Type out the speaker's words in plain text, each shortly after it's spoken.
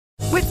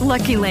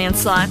Lucky Land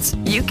Slots,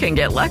 you can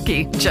get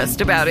lucky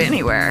just about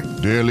anywhere.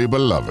 Dearly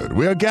beloved,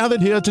 we are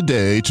gathered here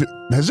today to...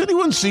 Has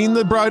anyone seen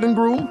the bride and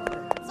groom?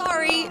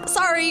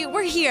 Sorry,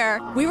 we're here.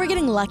 We were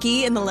getting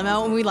lucky in the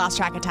limo and we lost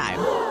track of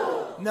time.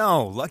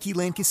 No, Lucky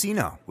Land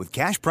Casino, with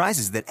cash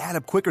prizes that add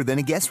up quicker than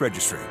a guest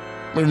registry.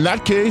 In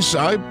that case,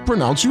 I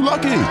pronounce you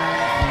lucky.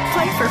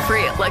 Play for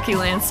free at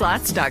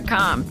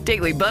LuckyLandSlots.com.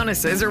 Daily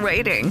bonuses are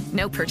waiting.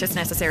 No purchase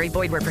necessary.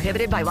 Void where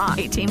prohibited by law.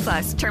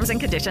 18+. Terms and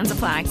conditions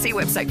apply. See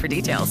website for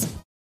details.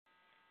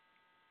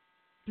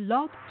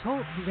 Blog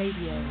Talk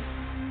Radio.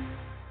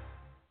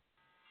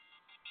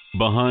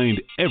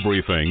 Behind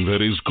everything that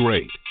is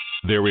great,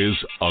 there is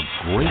a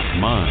great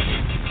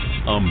mind,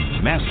 a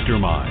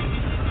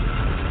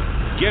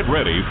mastermind. Get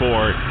ready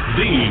for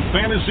the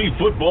Fantasy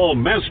Football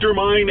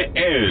Mastermind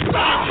Edge,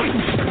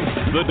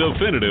 the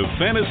definitive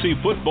fantasy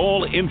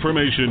football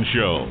information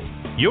show.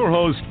 Your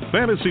host,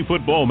 Fantasy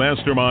Football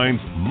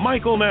Mastermind's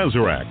Michael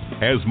Nazarek,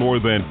 has more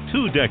than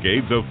 2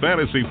 decades of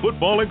fantasy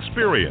football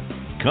experience,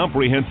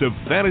 comprehensive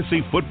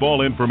fantasy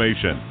football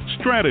information,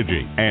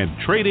 strategy, and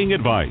trading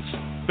advice,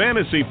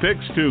 fantasy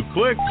picks to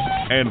click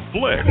and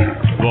flick,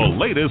 the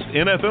latest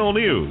NFL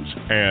news,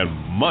 and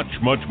much,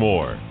 much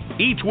more.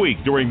 Each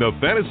week during the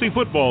fantasy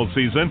football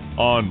season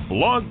on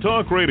Blog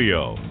Talk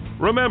Radio.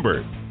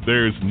 Remember,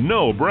 there's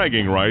no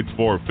bragging rights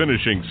for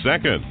finishing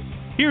second.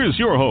 Here's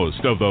your host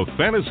of the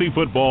Fantasy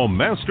Football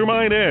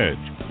Mastermind Edge,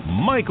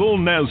 Michael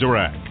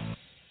Nazarek.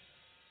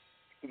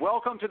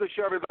 Welcome to the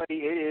show, everybody.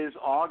 It is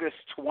August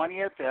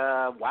 20th.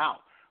 Wow,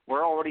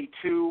 we're already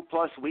 2+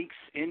 weeks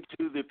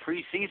into the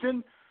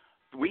preseason.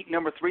 Week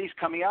number 3 is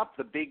coming up,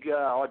 the big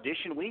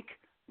audition week.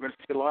 We're going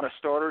to see a lot of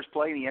starters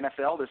play in the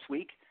NFL this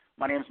week.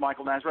 My name is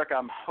Michael Nazarek.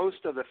 I'm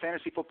host of the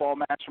Fantasy Football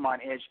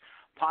Mastermind Edge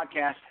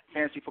podcast.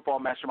 Fantasy Football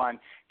Mastermind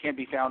can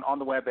be found on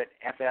the web at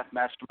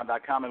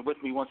ffmastermind.com. And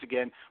with me once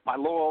again, my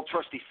loyal,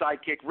 trusty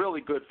sidekick,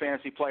 really good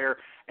fantasy player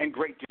and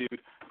great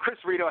dude, Chris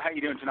Rito. How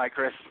you doing tonight,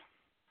 Chris?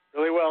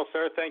 Really well,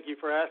 sir. Thank you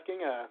for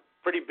asking.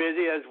 Pretty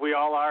busy, as we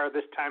all are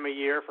this time of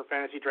year for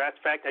fantasy drafts.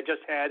 In fact, I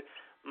just had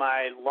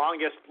my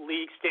longest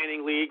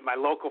standing league, my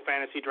local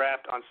fantasy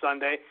draft on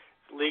Sunday.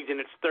 The league's in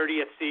its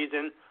 30th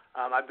season.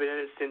 I've been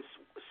in it since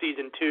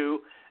season 2.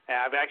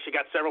 I've actually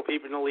got several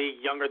people in the league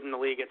younger than the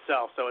league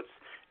itself, so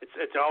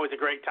it's always a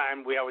great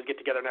time. We always get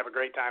together and have a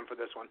great time for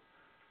this one.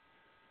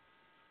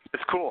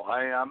 It's cool.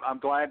 I'm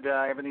glad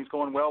everything's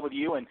going well with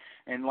you,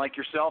 and like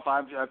yourself,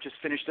 I've just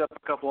finished up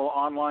a couple of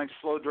online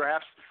slow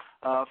drafts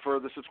for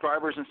the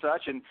subscribers and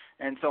such,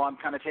 and so I'm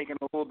kind of taking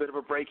a little bit of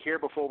a break here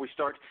before we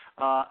start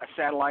a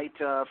satellite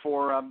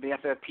for the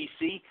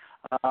FFPC.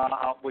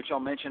 Which I'll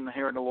mention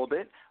here in a little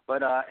bit,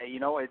 but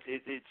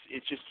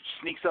it just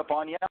sneaks up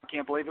on you. I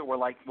can't believe it. We're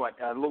like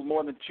a little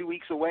more than 2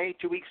 weeks away,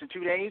 2 weeks and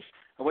 2 days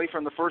away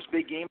from the first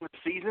big game of the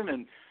season,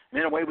 and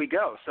then away we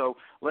go. So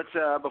let's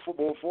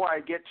before I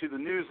get to the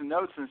news and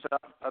notes and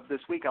stuff of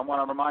this week, I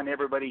want to remind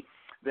everybody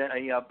that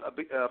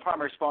a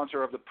primary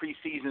sponsor of the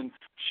preseason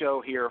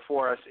show here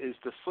for us is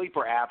the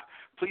Sleeper app.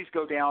 Please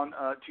go down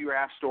to your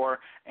app store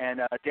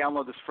and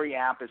download this free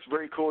app. It's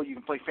very cool. You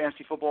can play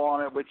fantasy football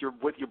on it with your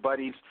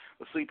buddies.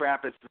 The Sleeper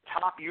app is the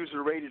top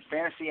user-rated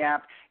fantasy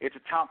app. It's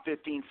a top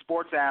 15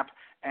 sports app,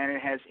 and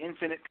it has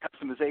infinite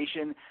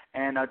customization.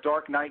 And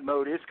Dark Knight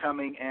mode is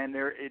coming, and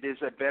it is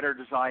a better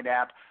designed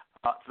app.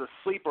 The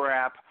Sleeper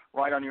app,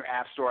 right on your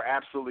app store,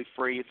 absolutely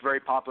free. It's very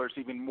popular. It's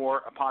even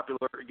more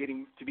popular,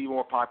 getting to be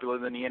more popular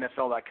than the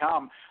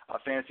NFL.com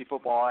fantasy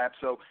football app.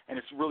 And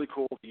it's really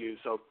cool to use.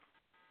 So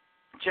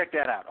check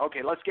that out. Okay,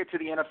 let's get to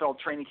the NFL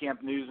training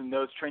camp news and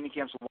notes. Training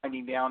camps are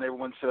winding down.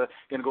 Everyone's going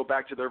to go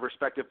back to their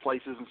respective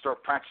places and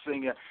start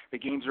practicing. The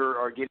games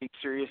are getting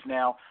serious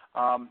now.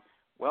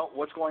 Well,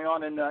 what's going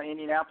on in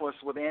Indianapolis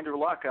with Andrew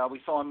Luck?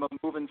 We saw him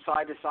moving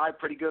side to side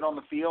pretty good on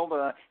the field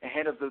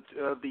ahead of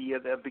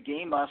the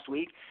game last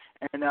week.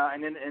 And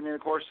then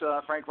of course,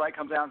 Frank Reich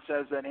comes out and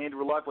says that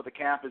Andrew Luck with the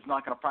calf is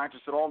not going to practice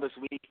at all this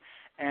week.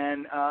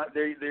 And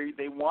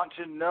they want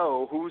to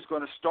know who's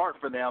going to start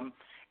for them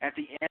at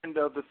the end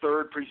of the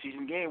third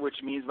preseason game, which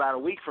means about a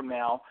week from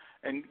now,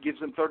 and gives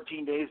them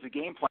 13 days to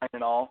game plan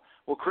and all.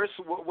 Well, Chris,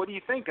 what do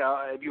you think?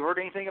 Have you heard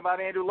anything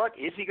about Andrew Luck?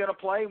 Is he going to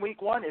play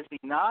week 1? Is he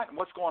not?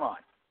 What's going on?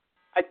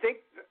 I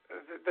think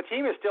the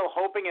team is still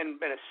hoping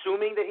and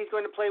assuming that he's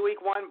going to play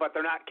week 1, but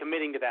they're not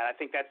committing to that. I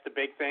think that's the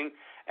big thing.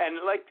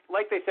 And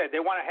like they said,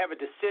 they want to have a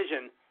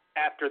decision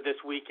after this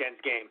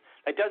weekend's game.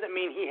 That doesn't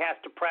mean he has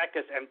to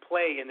practice and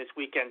play in this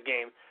weekend's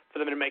game for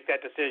them to make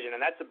that decision,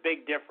 and that's a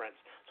big difference.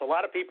 So a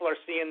lot of people are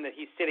seeing that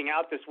he's sitting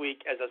out this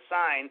week as a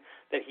sign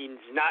that he's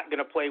not going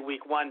to play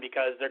week 1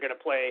 because they're going to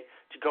play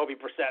Jacoby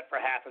Brissett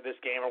for half of this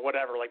game or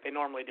whatever, like they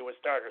normally do with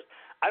starters.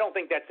 I don't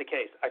think that's the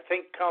case. I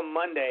think come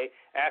Monday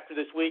after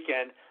this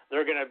weekend,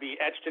 they're going to be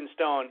etched in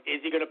stone.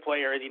 Is he going to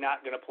play or is he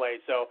not going to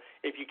play? So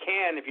if you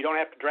don't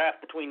have to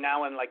draft between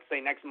now and, like, say,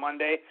 next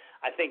Monday,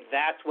 I think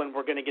that's when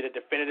we're going to get a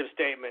definitive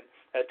statement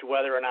as to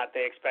whether or not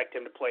they expect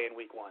him to play in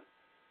week 1.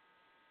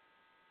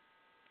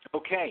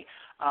 Okay.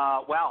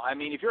 Well, I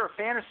mean, if you're a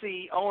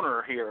fantasy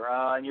owner here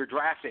and you're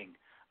drafting,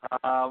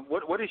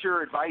 What is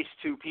your advice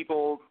to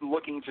people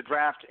looking to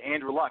draft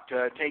Andrew Luck?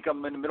 Take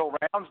him in the middle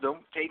rounds?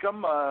 Don't take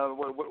him?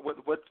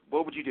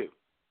 What would you do?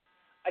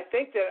 I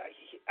think that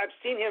I've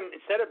seen him,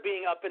 instead of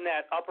being up in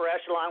that upper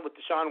echelon with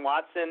Deshaun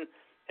Watson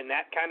and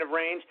that kind of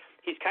range,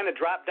 he's kind of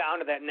dropped down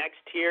to that next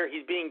tier.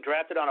 He's being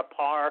drafted on a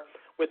par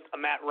with a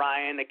Matt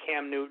Ryan, a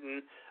Cam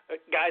Newton,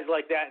 guys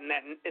like that in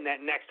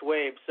that next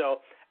wave.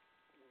 So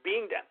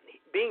being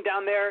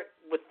down there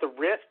with the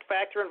risk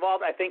factor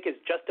involved, I think is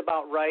just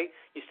about right.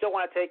 You still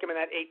want to take him in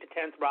that 8th to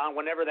 10th round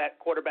whenever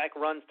that quarterback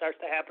run starts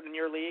to happen in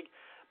your league.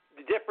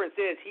 The difference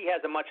is he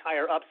has a much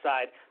higher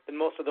upside than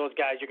most of those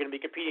guys you're going to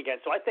be competing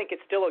against. So I think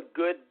it's still a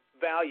good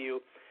value.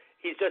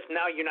 He's just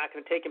now you're not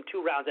going to take him 2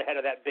 rounds ahead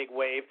of that big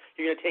wave.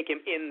 You're going to take him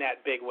in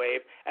that big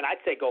wave, and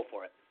I'd say go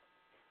for it.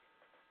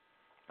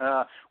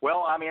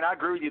 Well, I mean, I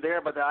agree with you there,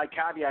 but I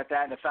caveat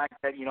that in the fact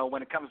that,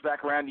 when it comes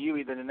back around to you,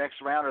 either the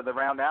next round or the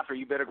round after,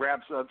 you better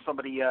grab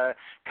somebody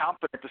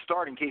competent to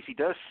start in case he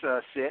does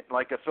sit,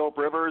 like a Philip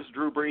Rivers,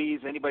 Drew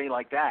Brees, anybody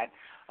like that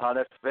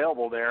that's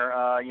available there,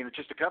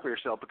 just to cover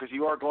yourself, because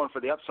you are going for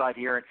the upside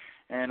here.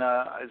 And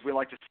as we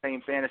like to say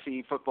in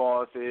fantasy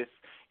football, if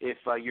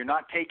you're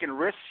not taking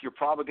risks, you're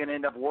probably going to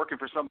end up working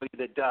for somebody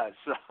that does.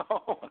 So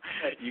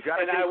you got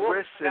to take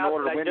risks in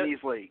order to win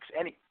these leagues.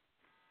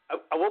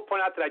 I will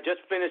point out that I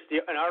just finished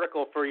an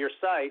article for your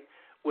site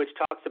which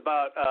talks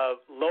about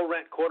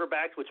low-rent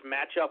quarterbacks which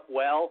match up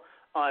well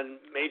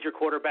on major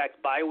quarterbacks'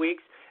 bye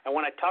weeks. And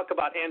when I talk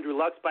about Andrew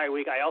Luck's bye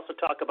week, I also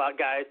talk about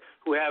guys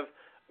who have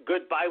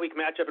good bye week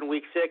matchup in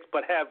week 6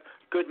 but have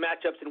good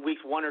matchups in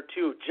weeks 1 or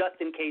 2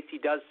 just in case he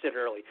does sit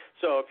early.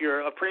 So if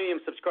you're a premium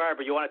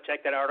subscriber, you want to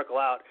check that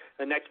article out,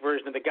 the next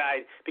version of the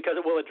guide, because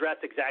it will address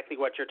exactly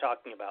what you're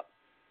talking about.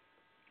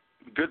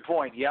 Good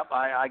point. Yep,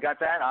 I got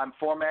that. I'm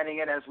formatting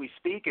it as we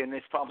speak, and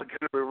it's probably going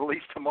to be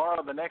released tomorrow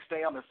or the next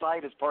day on the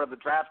site as part of the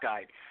draft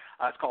guide.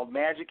 It's called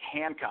Magic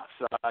Handcuffs.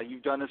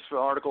 You've done this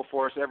article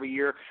for us every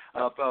year.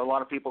 A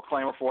lot of people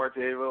clamor for it.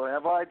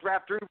 Have I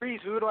draft Drew Brees?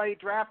 Who do I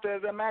draft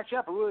to match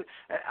up?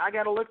 I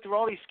got to look through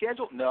all these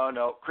schedules?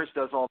 No. Chris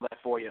does all that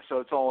for you, so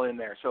it's all in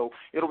there. So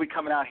it'll be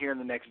coming out here in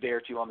the next day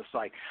or two on the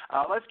site.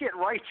 Let's get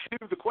right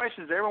to the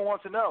questions everyone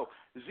wants to know.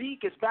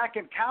 Zeke is back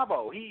in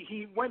Cabo.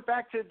 He went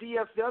back to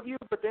DFW,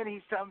 but then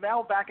he's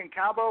now back in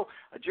Cabo.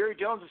 Jerry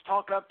Jones is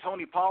talking up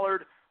Tony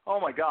Pollard. Oh,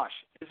 my gosh.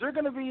 Is there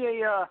going to be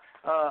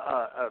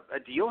a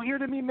deal here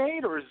to be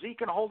made, or is Zeke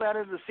going to hold out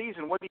into the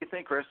season? What do you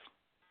think, Chris?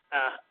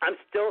 I'm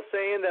still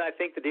saying that I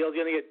think the deal's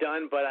going to get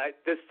done, but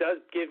this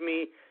does give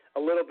me a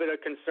little bit of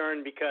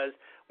concern because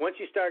once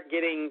you start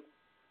getting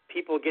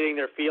people getting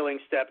their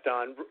feelings stepped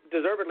on,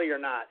 deservedly or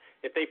not,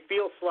 if they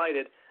feel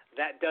slighted,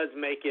 that does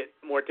make it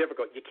more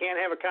difficult. You can't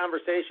have a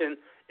conversation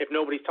if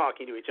nobody's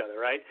talking to each other,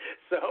 right?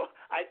 So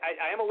I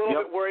am a little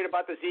bit worried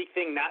about the Zeke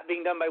thing not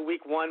being done by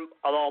week 1,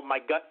 although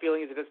my gut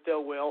feeling is that it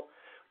still will.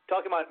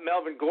 Talking about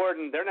Melvin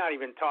Gordon, they're not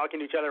even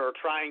talking to each other or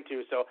trying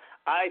to, so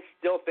I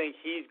still think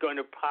he's going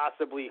to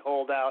possibly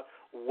hold out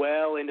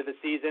well into the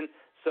season.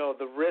 So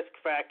the risk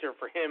factor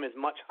for him is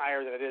much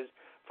higher than it is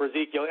for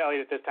Ezekiel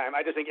Elliott at this time.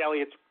 I just think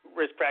Elliott's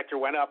risk factor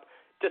went up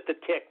just a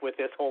tick with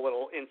this whole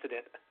little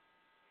incident.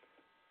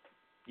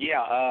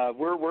 Yeah,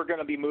 we're going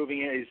to be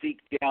moving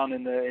Zeke down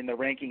in the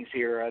rankings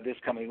here this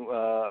coming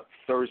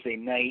Thursday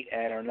night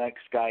at our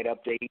next guide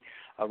update,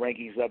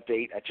 rankings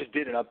update. I just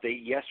did an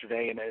update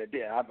yesterday, and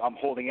I'm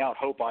holding out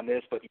hope on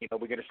this, but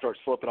we're going to start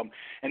slipping them.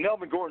 And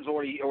Melvin Gordon's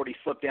already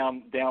slipped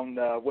down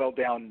the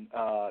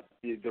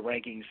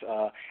rankings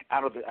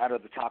out of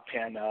the top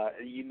 10.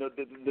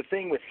 The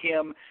thing with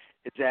him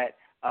is that.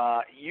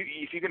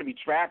 If you're going to be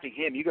drafting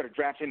him, you got to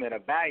draft him at a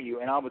value,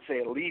 and I would say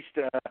at least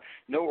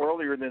no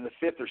earlier than the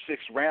 5th or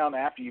 6th round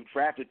after you've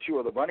drafted 2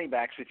 of the running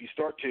backs if you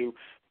start to,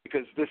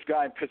 because this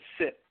guy could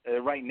sit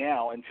right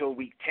now until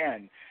week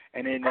 10,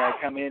 and then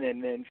come in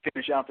and then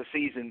finish out the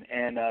season,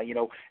 and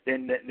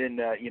then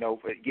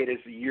get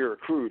his year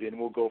accrued, and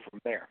we'll go from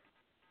there.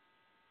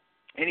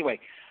 Anyway.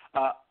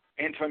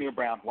 Antonio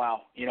Brown,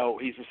 wow,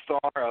 he's a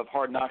star of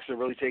Hard Knocks. They're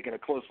really taking a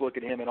close look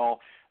at him and all.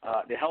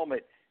 The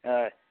helmet.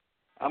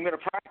 I'm going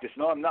to practice.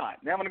 No, I'm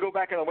not. Now I'm going to go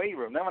back in the weight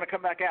room. Now I'm going to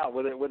come back out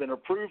with an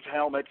approved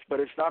helmet, but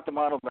it's not the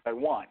model that I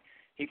want.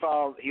 He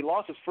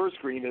lost his first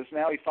grievance.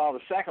 Now he filed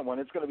a second one.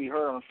 It's going to be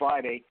heard on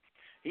Friday.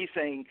 He's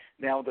saying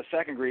now the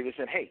second grievance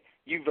said, hey,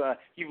 you've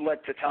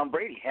let Tom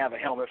Brady have a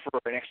helmet for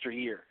an extra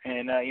year,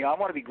 and I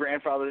want to be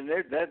grandfathered in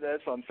there.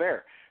 That's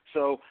unfair.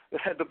 So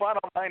the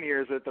bottom line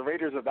here is that the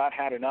Raiders have about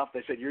had enough.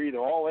 They said you're either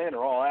all in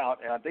or all out,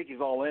 and I think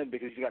he's all in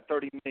because he's got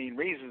 30 million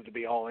reasons to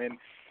be all in.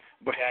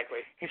 But exactly,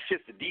 he's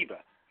just a diva.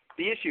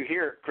 The issue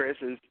here, Chris,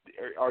 is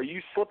are you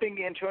slipping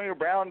Antonio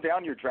Brown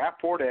down your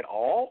draft board at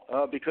all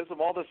because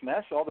of all this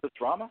mess, all this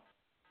drama?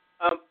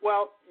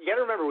 Well, you got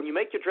to remember, when you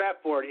make your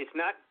draft board, it's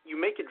not you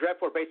make your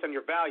draft board based on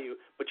your value,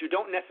 but you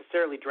don't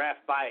necessarily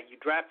draft by it. You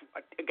draft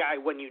a guy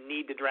when you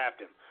need to draft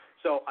him.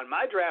 So on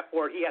my draft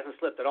board, he hasn't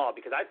slipped at all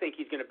because I think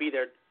he's going to be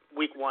there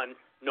week 1,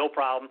 no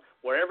problem.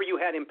 Wherever you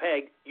had him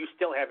pegged, you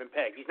still have him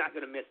pegged. He's not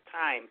going to miss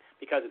time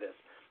because of this.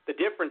 The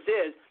difference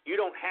is you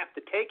don't have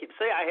to take it.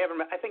 Say I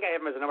think I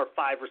have him as a number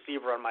 5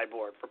 receiver on my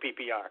board for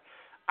PPR.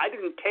 I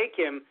didn't take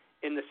him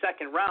in the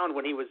second round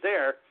when he was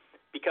there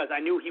because I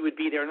knew he would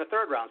be there in the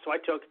third round. So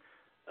I took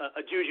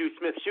a Juju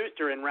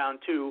Smith-Schuster in round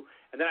 2,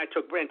 and then I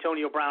took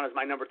Antonio Brown as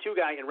my number 2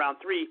 guy in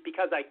round 3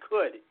 because I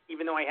could,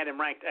 even though I had him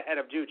ranked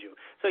ahead of Juju.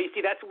 So you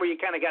see, that's where you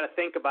kind of got to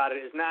think about it.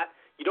 Is not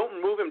you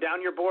don't move him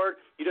down your board,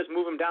 you just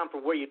move him down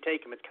from where you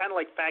take him. It's kind of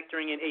like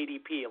factoring in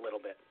ADP a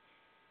little bit.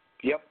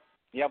 Yep.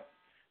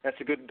 That's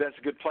a good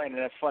plan,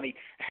 and that's funny.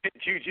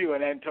 Juju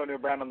and Antonio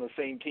Brown on the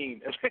same team.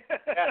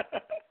 Yeah,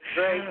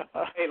 great.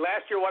 Hey,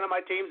 last year one of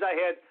my teams I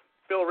had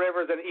Phil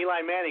Rivers and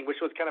Eli Manning, which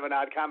was kind of an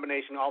odd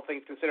combination, all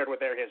things considered, with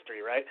their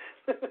history, right?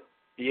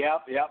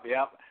 Yep.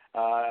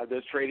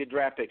 Those traded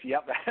draft picks.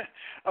 Yep.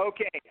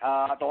 Okay.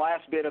 The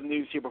last bit of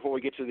news here before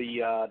we get to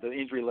the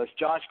injury list.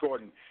 Josh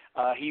Gordon.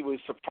 He was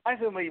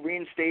surprisingly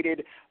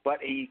reinstated, but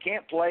he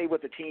can't play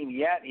with the team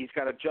yet. He's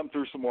got to jump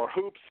through some more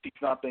hoops. He's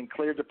not been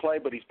cleared to play,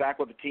 but he's back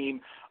with the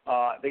team.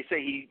 They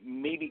say he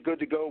may be good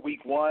to go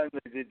week 1.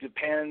 It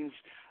depends.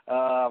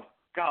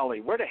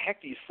 Golly, where the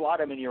heck do you slot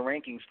him in your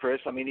rankings, Chris?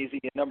 I mean, is he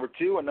a number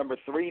 2, a number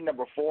 3,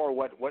 number 4?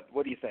 What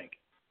do you think?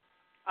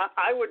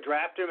 I would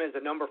draft him as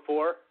a number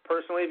 4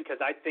 personally because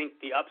I think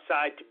the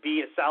upside to be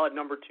a solid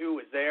number 2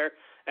 is there.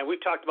 And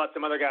we've talked about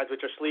some other guys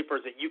which are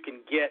sleepers that you can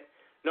get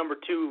number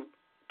 2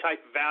 type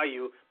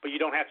value, but you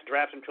don't have to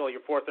draft him until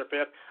your 4th or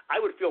 5th. I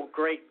would feel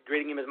great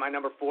grading him as my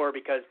number 4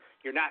 because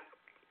you're not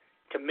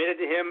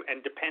committed to him and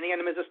depending on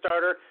him as a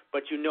starter,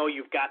 but you know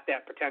you've got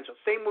that potential.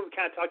 Same what we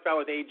kind of talked about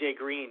with A.J.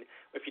 Green.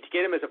 If you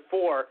get him as a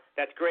 4,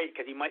 that's great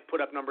because he might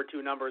put up number 2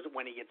 numbers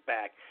when he gets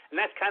back. And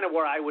that's kind of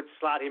where I would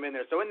slot him in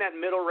there. So in that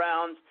middle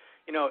rounds,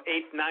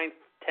 8th, 9th,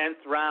 10th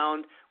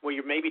round, where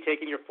you're maybe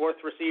taking your 4th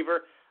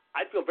receiver,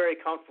 I'd feel very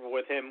comfortable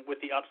with him with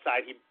the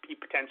upside he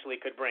potentially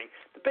could bring.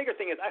 The bigger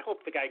thing is I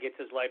hope the guy gets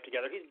his life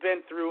together. He's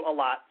been through a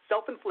lot,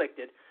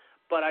 self-inflicted,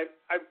 but I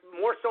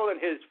more so than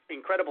his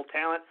incredible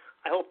talent,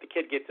 I hope the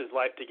kid gets his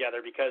life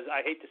together because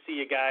I hate to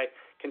see a guy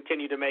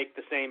continue to make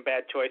the same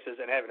bad choices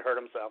and haven't hurt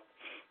himself.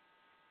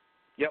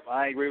 Yep,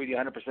 I agree with you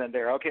 100%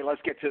 there. Okay,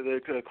 let's get to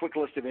the quick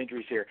list of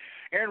injuries here.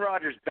 Aaron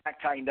Rodgers'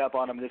 back tightened up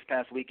on him this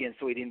past weekend,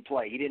 so he didn't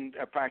play. He didn't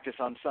practice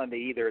on Sunday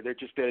either. They're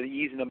just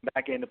easing him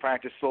back into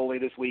practice slowly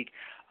this week.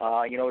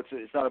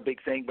 It's not a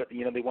big thing, but,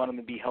 they want him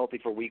to be healthy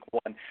for week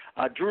 1.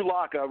 Drew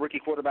Lock, rookie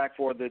quarterback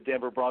for the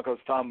Denver Broncos,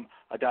 thumb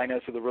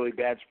diagnosed with a really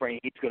bad sprain.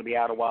 He's going to be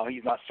out a while.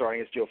 He's not starting.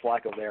 It's Joe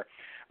Flacco there.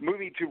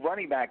 Moving to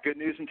running back, good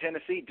news in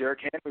Tennessee.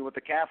 Derrick Henry with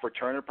the calf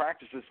return to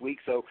practice this week,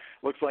 so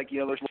looks like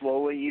they're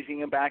slowly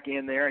easing him back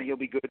in there, and he'll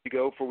be good to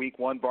go for week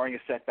 1, barring a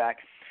setback.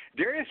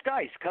 Darius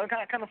Geis, kind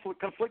of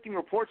conflicting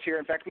reports here.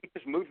 In fact, we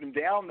just moved him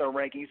down their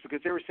rankings because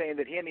they were saying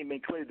that he hadn't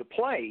been cleared to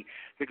play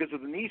because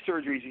of the knee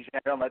surgeries he's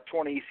had on that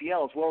torn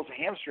ACL as well as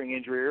a hamstring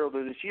injury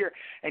earlier this year.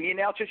 And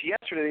now just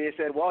yesterday they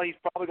said, well, he's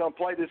probably going to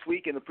play this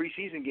week in the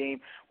preseason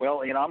game.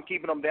 Well, I'm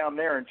keeping him down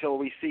there until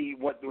we see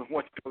what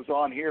goes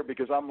on here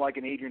because I'm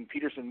liking Adrian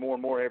Peterson more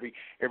and more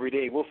every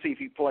day. We'll see if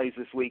he plays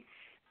this week.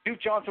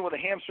 Duke Johnson with a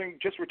hamstring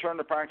just returned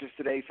to practice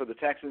today for the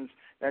Texans.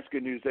 That's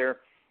good news there.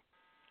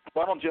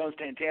 Ronald Jones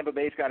in Tampa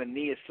Bay's got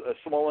a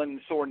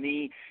swollen, sore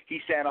knee. He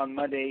sat on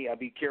Monday.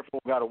 Be careful.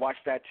 Got to watch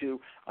that, too.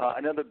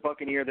 Another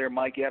Buccaneer there,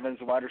 Mike Evans,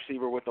 a wide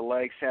receiver with the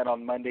leg, sat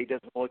on Monday.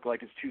 Doesn't look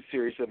like it's too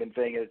serious of a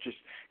thing. It's just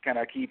kind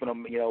of keeping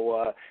them,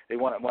 they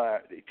want to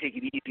take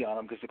it easy on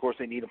him because, of course,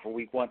 they need him for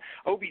week 1.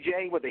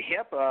 OBJ with a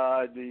hip.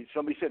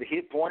 Somebody said a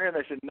hip pointer, and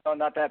they said, no,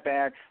 not that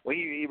bad. Well,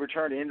 he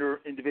returned to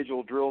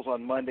individual drills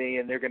on Monday,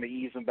 and they're going to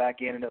ease him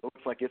back in, and it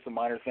looks like it's a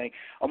minor thing.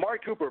 Amari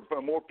Cooper,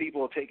 more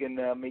people have taken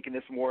making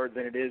this more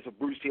than it is. A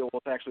bruised heel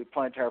was actually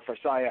plantar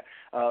fascia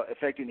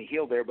affecting the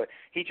heel there, but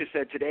he just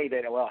said today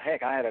that, well,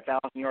 heck, I had a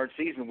 1,000-yard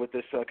season with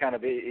this kind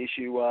of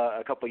issue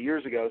a couple of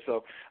years ago.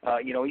 So,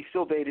 he's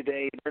still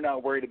day-to-day. They're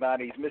not worried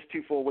about it. He's missed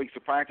 2 full weeks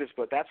of practice,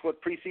 but that's what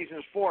preseason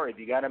is for. If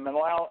you got a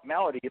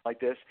malady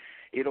like this,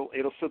 it'll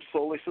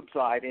slowly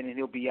subside, and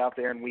he'll be out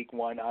there in week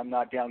 1. I'm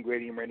not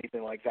downgrading him or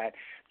anything like that.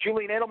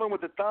 Julian Edelman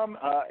with the thumb,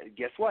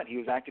 guess what? He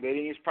was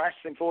activated. He's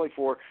practicing fully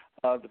for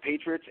the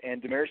Patriots,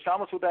 and Demaryius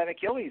Thomas with that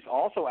Achilles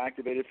also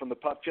activated from the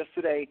pup just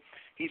today.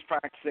 He's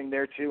practicing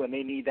there too, and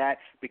they need that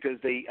because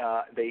they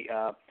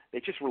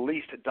just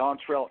released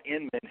Dontrell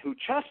Inman, who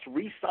just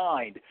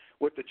re-signed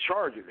with the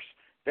Chargers.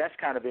 That's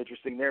kind of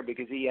interesting there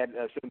because he had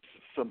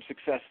some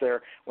success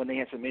there when they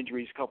had some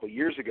injuries a couple of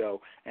years ago,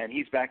 and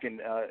he's back in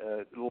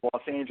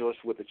Los Angeles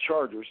with the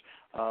Chargers.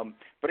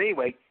 But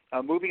anyway,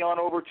 moving on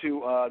over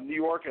to New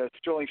York,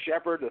 Sterling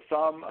Shepard, the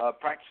thumb,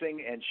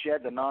 practicing and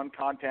shed the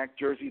non-contact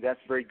jersey.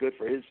 That's very good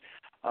for his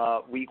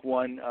week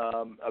 1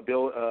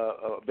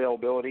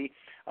 availability.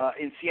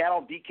 In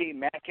Seattle, DK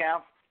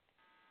Metcalf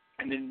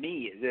and the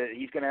knee.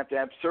 He's going to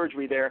have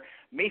surgery there.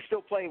 May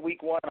still play in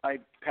week 1. I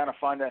kind of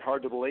find that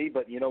hard to believe,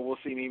 but, we'll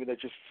see. Maybe they're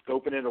just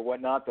scoping it or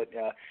whatnot. But,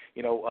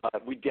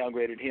 we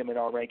downgraded him in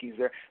our rankings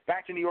there.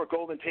 Back to New York,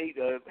 Golden Tate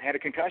had a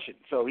concussion,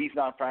 so he's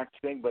not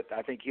practicing, but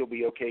I think he'll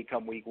be okay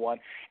come week 1.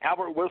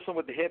 Albert Wilson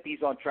with the hip,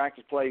 he's on track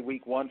to play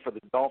week 1 for the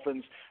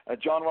Dolphins.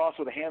 John Ross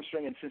with a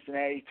hamstring in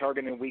Cincinnati,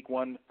 targeting week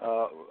 1,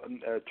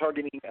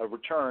 targeting a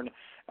return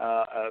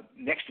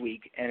next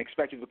week and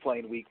expected to play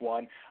in week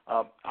 1.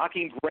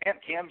 Hakeem Grant,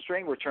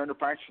 hamstring, returned to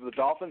practice for the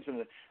Dolphins,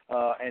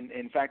 and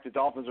in fact, the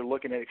Dolphins are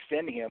looking at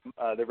extending him.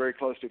 They're very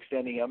close to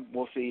extending him.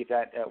 We'll see if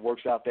that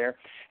works out there.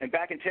 And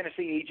back in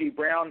Tennessee, A.J.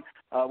 Brown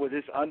with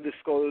his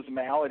undisclosed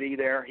malady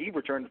there, he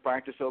returned to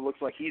practice, so it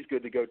looks like he's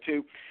good to go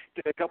too.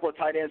 A couple of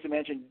tight ends I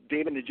mentioned,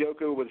 David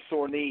Njoku with a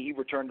sore knee, he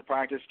returned to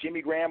practice.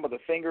 Jimmy Graham with a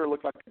finger,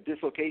 looked like a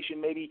dislocation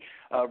maybe,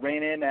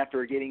 ran in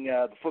after getting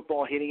the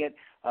football hitting it.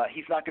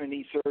 He's not going to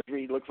need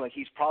surgery. It looks like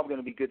he's probably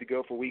going to be good to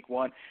go for week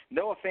 1.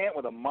 Noah Fant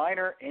with a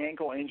minor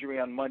ankle injury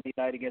on Monday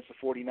night against the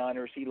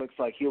 49ers. He looks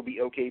like he'll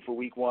be okay for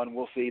week 1.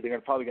 We'll see. They're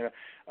probably going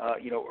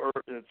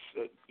to,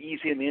 ease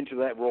him into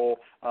that role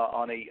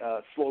on a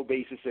slow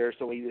basis there,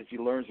 so as he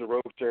learns the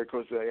ropes there. Of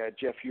course,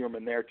 Jeff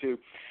Heuerman there too.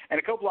 And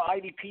a couple of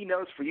IDP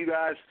notes for you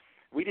guys.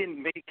 We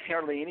didn't make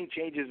hardly any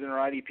changes in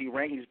our IDP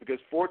rankings because,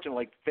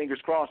 fortunately, fingers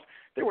crossed,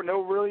 there were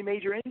no really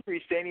major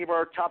injuries to any of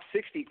our top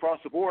 60 across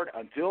the board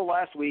until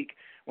last week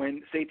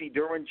when safety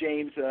Derwin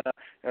James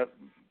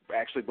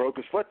actually broke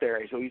his foot there.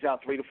 So he's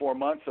out 3 to 4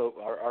 months. So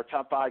our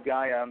top 5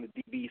 guy on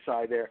the DB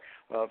side there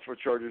for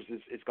Chargers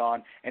is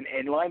gone. And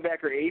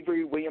linebacker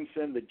Avery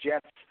Williamson, the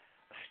Jets,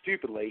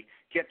 stupidly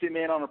kept him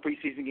in on a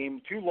preseason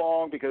game too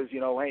long because,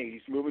 hey,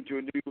 he's moving to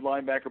a new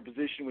linebacker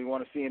position. We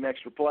want to see him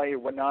extra play or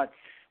whatnot.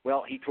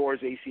 Well, he tore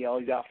his ACL.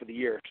 He's out for the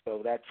year,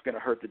 so that's going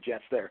to hurt the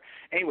Jets there.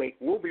 Anyway,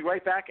 we'll be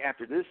right back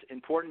after this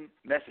important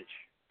message.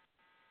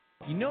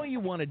 You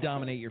want to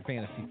dominate your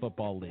fantasy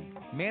football league.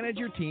 Manage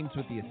your teams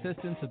with the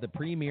assistance of the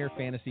premier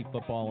fantasy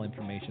football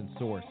information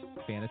source,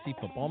 Fantasy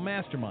Football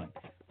Mastermind.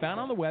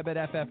 Found on the web at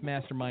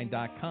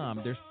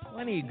ffmastermind.com, there's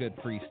plenty of good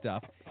free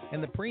stuff,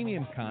 and the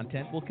premium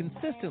content will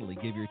consistently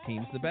give your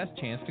teams the best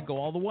chance to go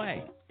all the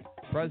way.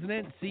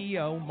 President and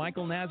CEO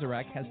Michael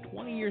Nazarek has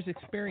 20 years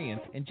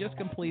experience and just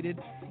completed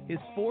his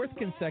 4th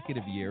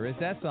consecutive year as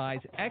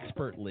SI's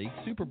Expert League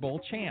Super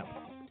Bowl champ.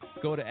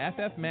 Go to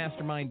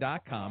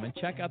ffmastermind.com and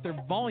check out their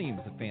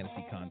volumes of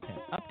fantasy content,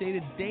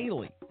 updated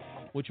daily,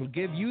 which will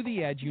give you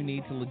the edge you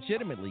need to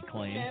legitimately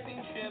claim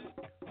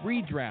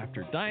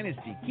Redrafter,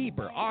 Dynasty,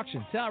 Keeper,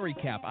 Auction, Salary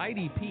Cap,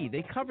 IDP.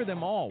 They cover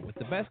them all with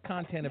the best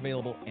content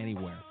available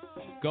anywhere.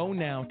 Go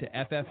now to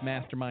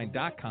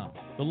ffmastermind.com.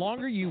 The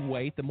longer you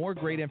wait, the more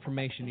great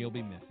information you'll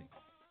be missing.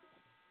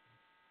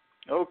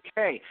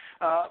 Okay.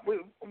 We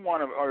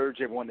want to urge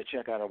everyone to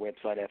check out our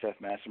website,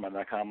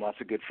 ffmastermind.com. Lots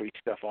of good free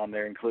stuff on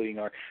there, including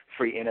our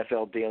free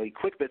NFL Daily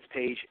Quick Bits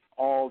page.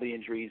 All the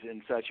injuries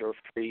and such are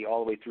free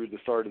all the way through the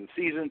start of the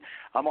season.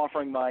 I'm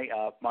offering my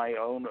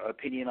own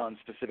opinion on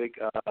specific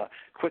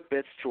Quick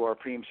Bits to our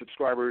premium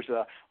subscribers.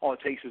 All it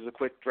takes is a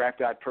quick draft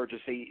guide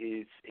purchase.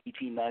 It's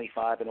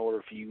 $18.95 in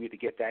order for you to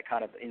get that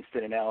kind of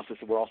instant analysis.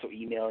 And we're also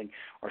emailing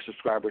our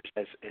subscribers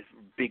as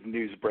big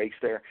news breaks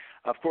there.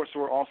 Of course,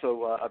 we're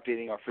also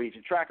updating our free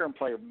agent tracker and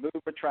player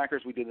movement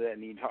trackers. We did that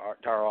in the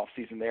entire off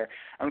season there.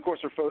 And of course,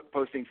 we're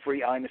posting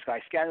free Eye in the Sky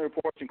scouting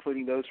reports,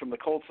 including those from the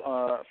Colts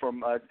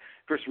from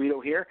Chris Rito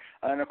here.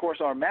 And of course,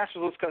 our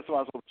Masters List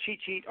customizable cheat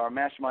sheet, our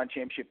Mastermind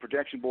Championship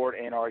projection board,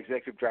 and our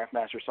Executive Draft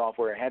Master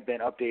software have been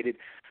updated.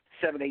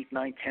 7, 8,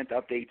 9, 10th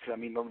updates. I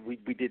mean,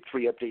 we did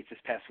 3 updates this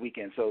past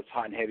weekend, so it's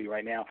hot and heavy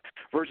right now.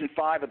 Version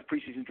 5 of the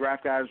preseason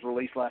draft guide was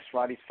released last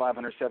Friday. It's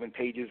 507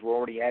 pages. We're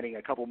already adding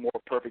a couple more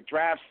perfect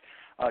drafts.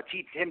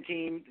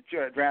 10-team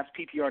drafts,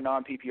 PPR,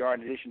 non-PPR,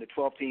 in addition to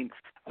 12-team,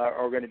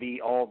 are going to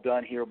be all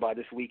done here by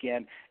this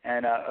weekend.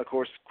 And, of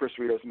course, Chris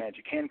Rito's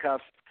Magic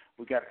Handcuffs.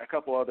 We've got a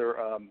couple other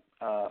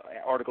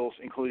articles,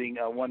 including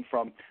one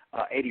from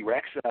Eddie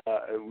Rex,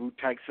 who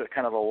takes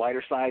kind of a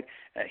lighter side.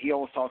 He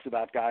always talks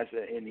about guys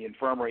in the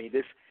infirmary.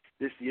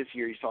 This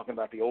year he's talking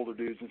about the older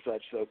dudes and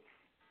such. So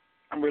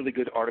a really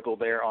good article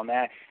there on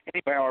that.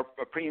 Anyway, our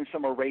premium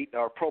summer rate,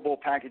 our Pro Bowl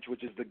package,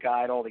 which is the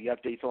guide, all the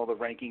updates, all the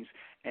rankings,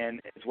 and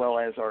as well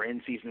as our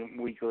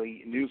in-season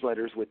weekly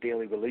newsletters with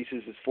daily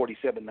releases is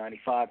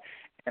 $47.95.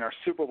 And our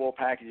Super Bowl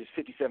package is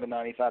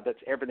 $57.95. That's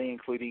everything,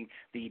 including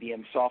the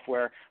EDM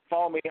software.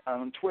 Follow me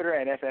on Twitter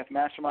at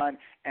ffmastermind.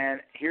 And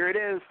here it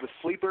is, the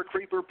Sleeper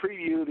Creeper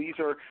preview. These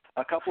are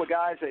a couple of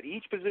guys at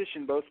each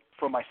position, both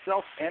for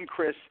myself and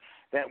Chris,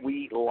 that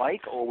we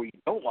like or we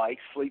don't like,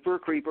 Sleeper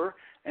Creeper.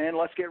 And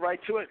let's get right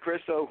to it,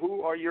 Chris. So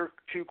who are your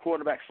 2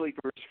 quarterback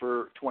sleepers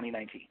for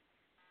 2019?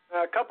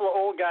 A couple of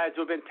old guys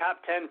who have been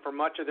top 10 for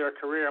much of their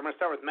career. I'm going to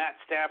start with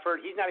Matt Stafford.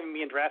 He's not even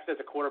being drafted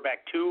as a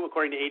quarterback 2,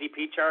 according to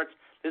ADP charts.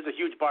 This is a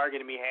huge bargain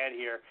to be had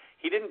here.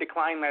 He didn't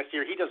decline last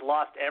year. He just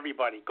lost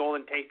everybody.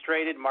 Golden Tate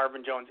traded,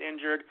 Marvin Jones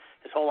injured,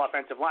 his whole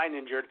offensive line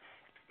injured.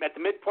 At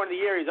the midpoint of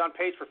the year, he's on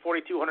pace for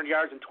 4,200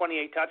 yards and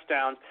 28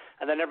 touchdowns,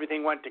 and then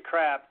everything went to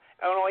crap.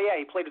 Oh, no, yeah,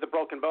 he played with a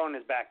broken bone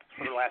in his back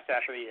for the last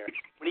half of the year.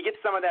 When he gets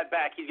some of that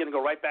back, he's going to go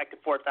right back to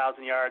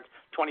 4,000 yards,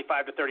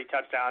 25 to 30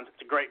 touchdowns.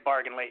 It's a great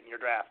bargain late in your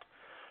draft.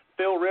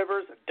 Phil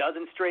Rivers, a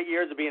dozen straight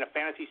years of being a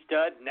fantasy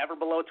stud, never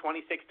below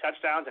 26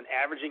 touchdowns and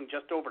averaging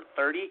just over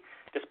 30,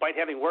 despite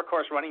having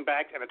workhorse running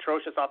backs and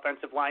atrocious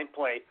offensive line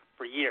play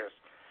for years.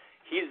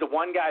 He's the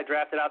one guy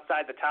drafted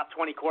outside the top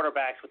 20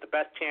 quarterbacks with the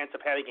best chance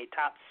of having a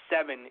top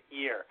 7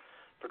 year.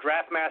 For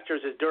draft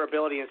masters, his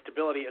durability and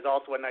stability is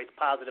also a nice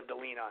positive to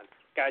lean on.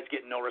 Guys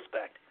getting no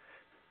respect.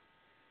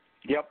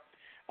 Yep.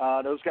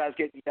 Those guys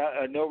get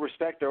no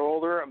respect. They're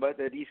older, but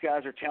these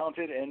guys are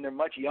talented, and they're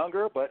much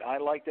younger, but I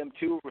like them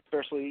too,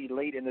 especially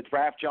late in the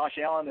draft. Josh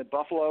Allen at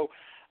Buffalo,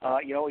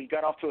 he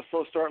got off to a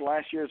slow start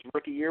last year, his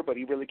rookie year, but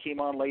he really came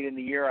on late in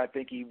the year. I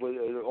think he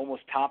was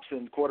almost tops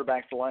in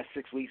quarterbacks the last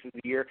 6 weeks of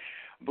the year.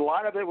 A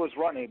lot of it was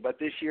running, but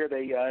this year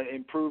they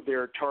improved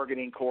their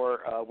targeting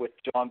core with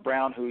John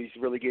Brown, who he's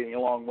really getting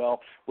along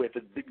well with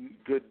a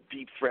good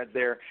deep threat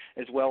there,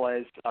 as well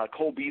as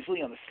Cole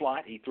Beasley on the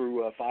slot. He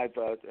threw 5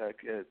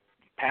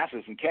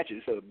 passes and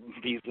catches, so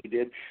Beasley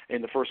did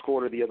in the first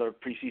quarter of the other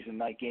preseason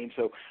night game.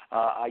 So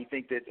I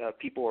think that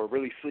people are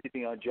really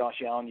sleeping on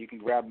Josh Allen. You can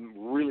grab him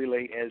really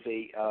late as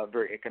a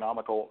very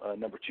economical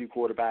number 2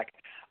 quarterback.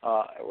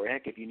 Or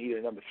heck, if you need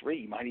a number 3,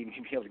 you might even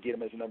be able to get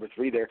him as a number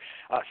 3 there.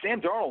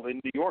 Sam Darnold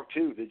in New York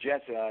too. The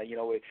Jets,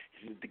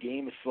 the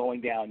game is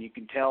slowing down. You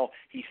can tell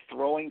he's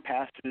throwing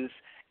passes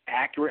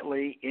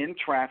accurately in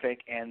traffic,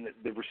 and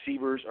the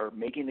receivers are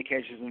making the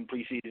catches in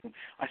preseason.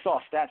 I saw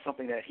a stat,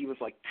 something that he was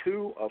like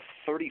 2 of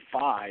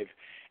 35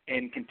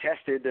 in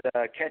contested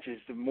catches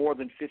to more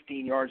than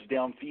 15 yards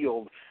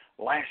downfield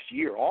last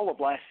year, all of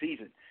last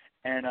season.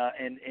 And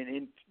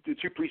in the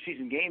 2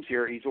 preseason games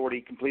here, he's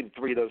already completed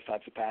 3 of those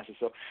types of passes.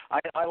 So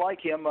I like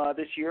him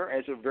this year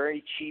as a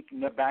very cheap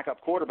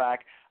backup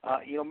quarterback.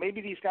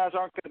 Maybe these guys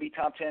aren't going to be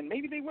top 10.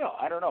 Maybe they will.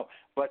 I don't know.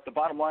 But the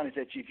bottom line is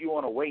that if you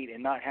want to wait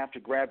and not have to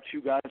grab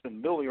 2 guys in the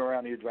middle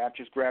around your draft,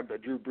 just grab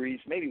Drew Brees,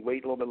 maybe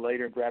wait a little bit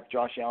later and grab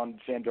Josh Allen and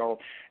Sam Darnold.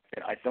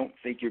 And I don't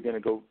think you're going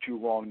to go too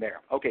wrong there.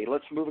 Okay,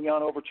 let's moving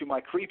on over to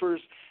my creepers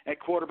at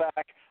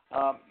quarterback.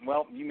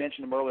 Well, you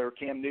mentioned him earlier,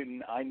 Cam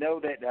Newton. I know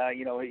that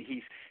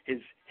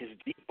his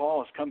deep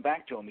ball has come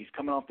back to him. He's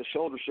coming off the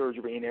shoulder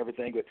surgery and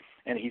everything,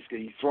 and he's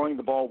throwing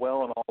the ball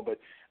well and all. But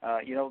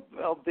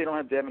they don't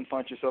have Devin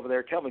Funchess over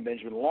there. Kelvin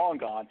Benjamin long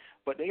gone,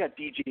 but they got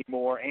DJ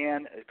Moore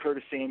and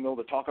Curtis Samuel.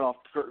 They're talking off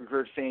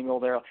Curtis Samuel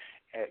there.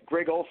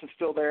 Greg Olson's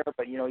still there,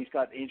 but he's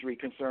got injury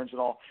concerns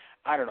and all.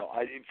 I don't know.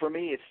 For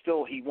me, it's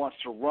still he wants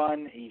to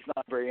run. He's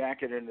not very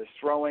accurate in his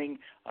throwing.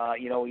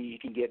 He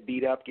can get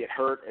beat up, get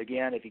hurt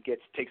again if he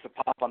takes a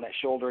pop on that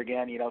shoulder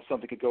again.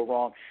 Something could go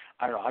wrong.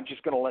 I don't know. I'm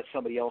just going to let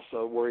somebody else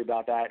worry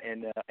about that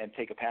and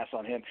take a pass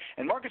on him.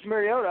 And Marcus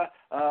Mariota,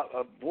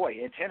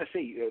 in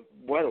Tennessee,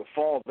 what a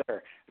fall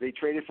there. They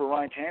traded for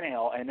Ryan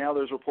Tannehill, and now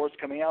there's reports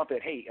coming out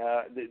that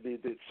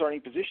the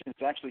starting position is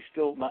actually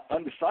still not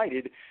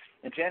undecided.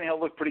 And Tannehill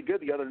looked pretty good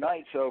the other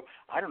night, so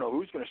I don't know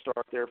who's going to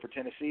start there for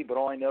Tennessee, but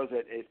all I know is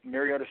that if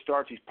Mariota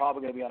starts, he's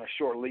probably going to be on a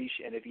short leash,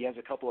 and if he has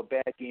a couple of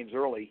bad games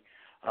early,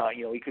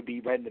 he could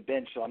be riding the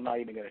bench, so I'm not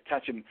even going to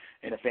touch him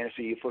in a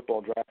fantasy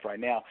football draft right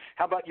now.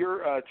 How about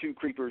your 2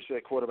 creepers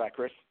at quarterback,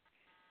 Chris?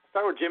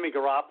 Start with Jimmy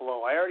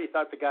Garoppolo. I already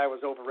thought the guy was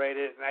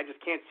overrated, and I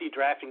just can't see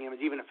drafting him as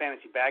even a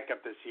fantasy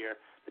backup this year.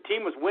 The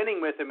team was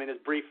winning with him in his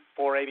brief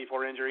foray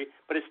before injury,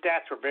 but his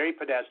stats were very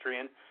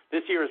pedestrian.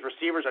 This year his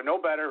receivers are no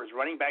better. His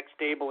running back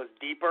stable is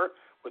deeper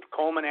with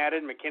Coleman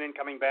added, McKinnon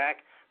coming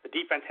back. The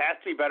defense has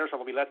to be better, so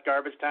there'll be less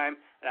garbage time.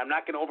 And I'm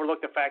not going to overlook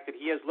the fact that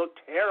he has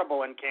looked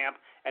terrible in camp,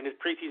 and his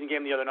preseason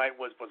game the other night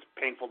was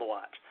painful to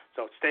watch.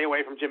 So stay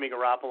away from Jimmy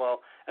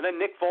Garoppolo. And then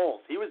Nick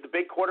Foles. He was the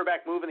big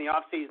quarterback move in the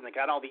offseason that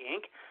got all the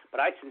ink, but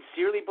I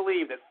sincerely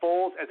believe that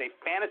Foles as a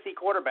fantasy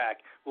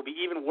quarterback will be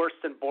even worse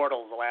than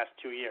Bortles the last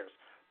 2 years.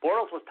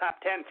 Bortles was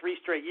top 10 3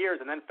 straight years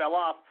and then fell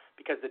off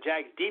because the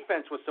Jags'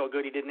 defense was so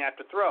good he didn't have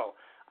to throw.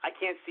 I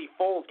can't see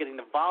Foles getting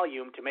the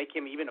volume to make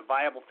him even a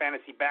viable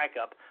fantasy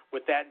backup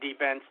with that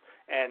defense.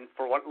 And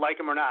for what, like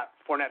him or not,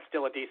 Fournette's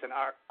still a decent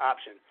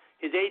option.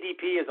 His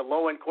ADP is a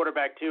low-end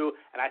quarterback too,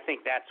 and I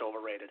think that's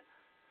overrated.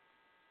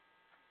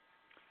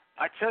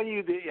 I tell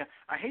you,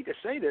 I hate to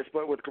say this,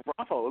 but with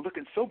Garoppolo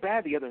looking so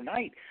bad the other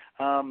night,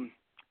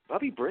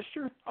 Bubby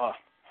Brister,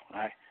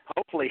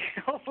 hopefully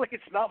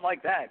it's not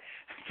like that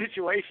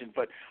situation.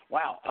 But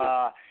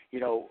wow,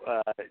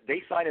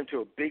 they signed him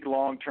to a big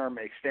long-term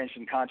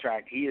extension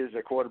contract. He is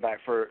a quarterback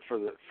for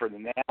the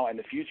now and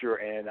the future,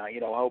 and I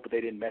hope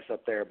they didn't mess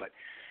up there. But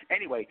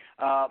anyway,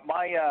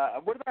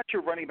 what about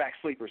your running back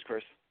sleepers,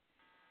 Chris?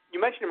 You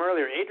mentioned him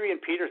earlier,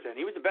 Adrian Peterson.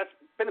 He was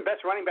been the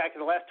best running back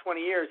in the last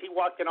 20 years. He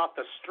walked in off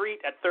the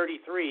street at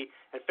 33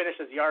 and finished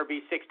as the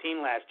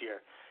RB16 last year.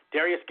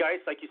 Darius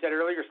Geis, like you said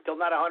earlier, still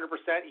not 100%.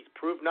 He's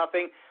proved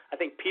nothing. I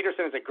think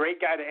Peterson is a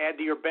great guy to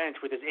add to your bench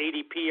with his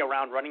ADP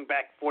around running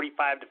back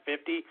 45 to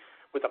 50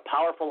 with a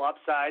powerful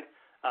upside.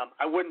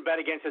 I wouldn't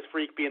bet against his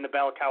freak being the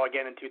bell cow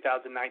again in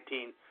 2019,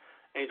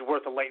 and he's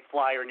worth a late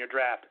flyer in your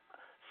draft.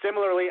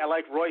 Similarly, I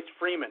like Royce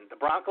Freeman. The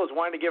Broncos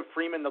wanted to give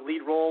Freeman the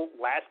lead role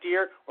last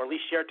year, or at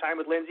least share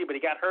time with Lindsey, but he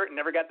got hurt and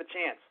never got the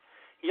chance.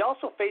 He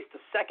also faced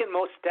the second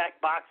most stacked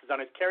boxes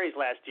on his carries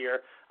last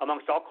year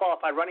amongst all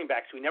qualified running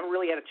backs, so he never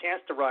really had a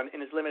chance to run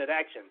in his limited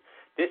action.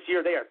 This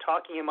year they are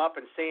talking him up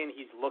and saying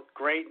he's looked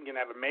great and going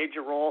to have a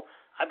major role.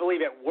 I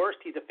believe at worst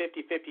he's a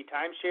 50-50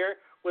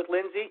 timeshare with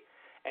Lindsey,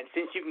 and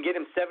since you can get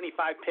him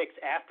 75 picks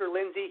after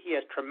Lindsey, he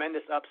has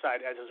tremendous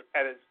upside at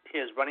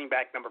his running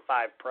back number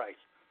 5 price.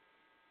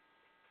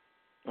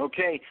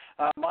 Okay,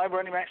 my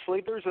running back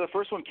sleepers. The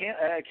first one,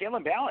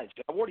 Kalen Ballage.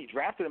 I've already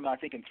drafted him, I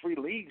think, in 3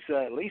 leagues.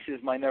 At least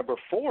is my number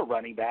 4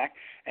 running back,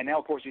 and now,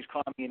 of course, he's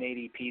climbing in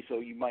ADP, so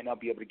you might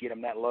not be able to get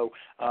him that low.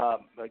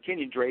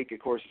 Kenyon Drake, of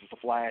course, is a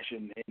flash,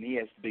 and he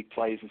has big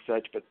plays and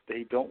such, but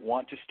they don't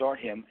want to start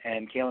him.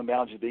 And Kalen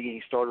Ballage is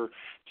beginning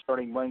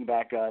starting running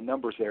back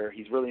numbers there.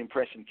 He's really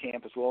impressed in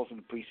camp as well as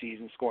in the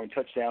preseason, scoring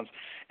touchdowns.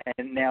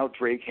 And now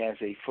Drake has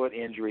a foot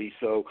injury,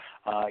 so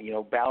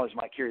Ballage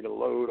might carry the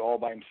load all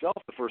by himself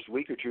the first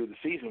week or 2 of the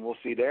season. We'll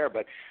see there,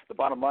 but the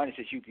bottom line is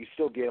that you can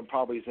still get him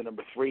probably as the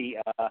number 3,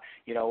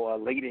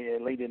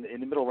 late in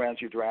the middle rounds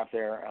of your draft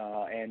there,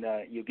 and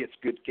you'll get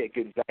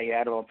good value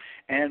out of him.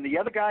 And the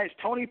other guy is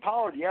Tony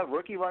Pollard,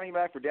 rookie running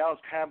back for Dallas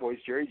Cowboys.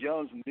 Jerry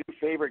Jones' new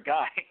favorite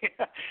guy.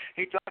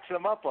 He talks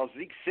him up while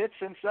Zeke sits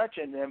and such,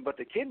 but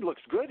the kid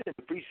looks good in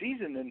the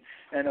preseason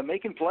and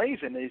making plays,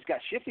 and he's got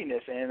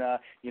shiftiness, and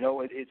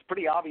it's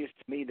pretty obvious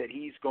to me that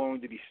he's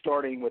going to be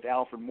starting with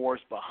Alfred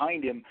Morris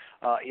behind him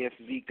if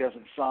Zeke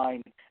doesn't sign.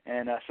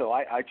 And so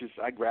I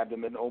grabbed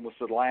him in almost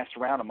the last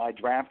round of my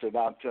draft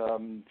about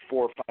 4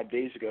 or 5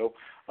 days ago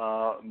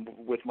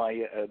with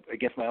my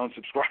against my own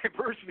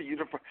subscribers,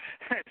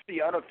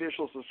 the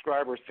unofficial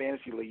subscribers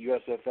Fantasy League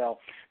USFL.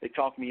 They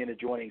talked me into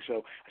joining,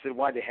 so I said,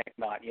 why the heck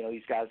not?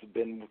 These guys have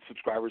been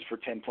subscribers for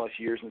 10 plus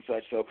years and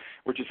such, so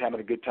we're just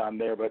having a good time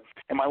there.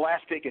 And my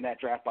last pick in that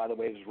draft, by the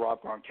way, was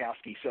Rob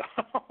Gronkowski,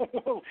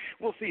 so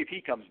we'll see if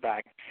he comes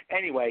back.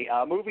 Anyway,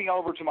 moving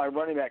over to my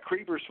running back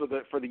creepers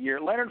for the year,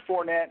 Leonard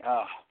Fournette.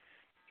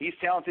 He's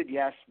talented,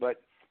 yes,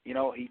 but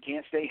he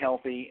can't stay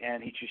healthy,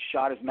 and he just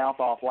shot his mouth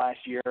off last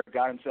year,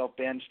 got himself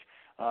benched.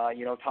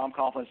 Tom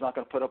Coughlin's not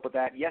going to put up with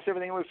that. Yes,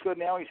 everything looks good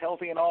now. He's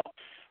healthy and all.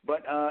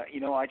 But,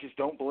 I just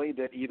don't believe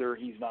that either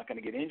he's not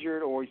going to get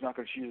injured or he's not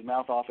going to shoot his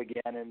mouth off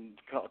again, and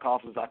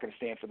Coughlin's not going to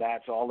stand for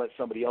that. So I'll let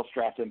somebody else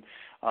draft him,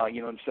 in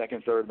the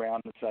second, third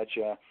round and such.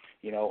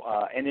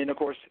 And then, of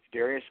course,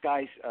 Darius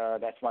Geis,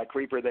 that's my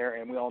creeper there,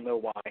 and we all know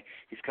why.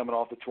 He's coming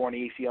off the torn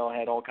ACL,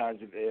 had all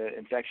kinds of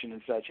infection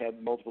and such,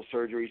 had multiple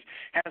surgeries,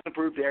 hasn't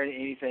proved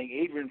anything.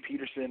 Adrian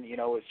Peterson,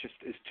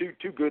 it's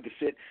too good to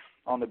sit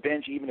on the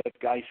bench. Even if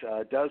Geis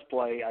does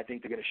play, I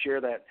think they're going to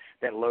share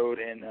that load,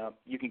 and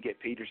you can get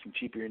Peterson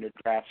cheaper in the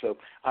draft, so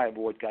I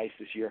avoid Geis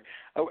this year.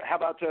 How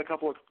about a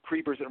couple of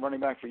creepers at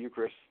running back for you,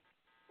 Chris?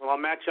 Well, I'll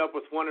match up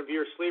with one of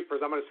your sleepers.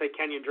 I'm going to say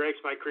Kenyon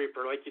Drake's my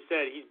creeper. Like you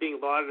said, he's being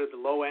lauded as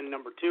the low-end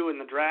number 2 in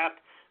the draft,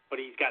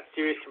 but he's got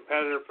serious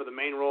competitor for the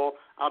main role.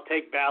 I'll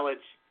take Ballage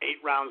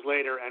 8 rounds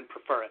later and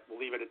prefer it. We'll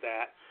leave it at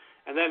that.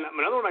 And then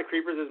another one of my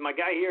creepers is my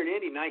guy here in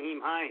Indy,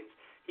 Nyheim Hines.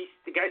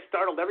 The guy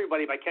startled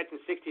everybody by catching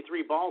 63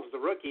 balls as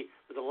a rookie.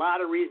 There's a lot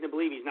of reason to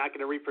believe he's not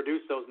going to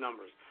reproduce those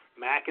numbers.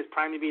 Mack is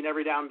primed to be an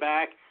every down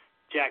back.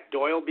 Jack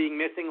Doyle being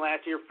missing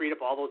last year freed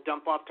up all those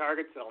dump-off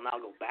targets that'll now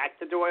go back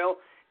to Doyle.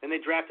 Then they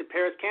drafted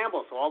Paris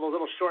Campbell, so all those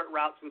little short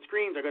routes and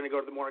screens are going to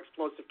go to the more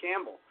explosive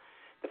Campbell.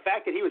 The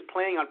fact that he was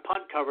playing on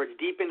punt coverage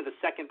deep into the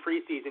second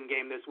preseason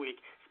game this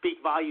week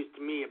speak volumes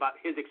to me about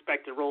his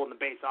expected role in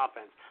the base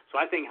offense. So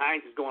I think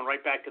Hines is going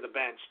right back to the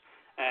bench.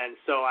 And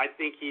so I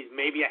think he's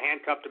maybe a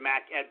handcuff to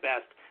Mack at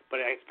best, but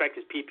I expect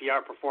his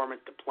PPR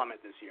performance to plummet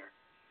this year.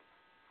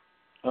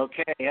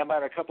 Okay, how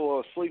about a couple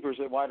of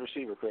sleepers at wide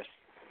receiver, Chris?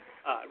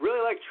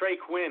 Really like Trey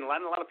Quinn. A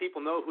lot of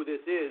people know who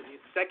this is. He's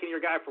a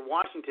second-year guy for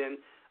Washington,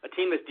 a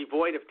team that's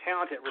devoid of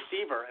talent at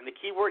receiver, and the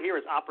key word here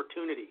is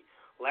opportunity.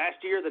 Last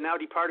year, the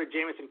now-departed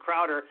Jamison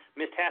Crowder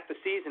missed half the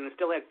season and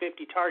still had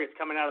 50 targets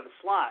coming out of the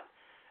slot.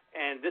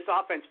 And this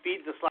offense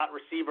feeds the slot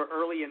receiver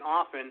early and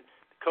often.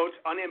 The coach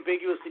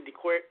unambiguously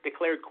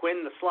declared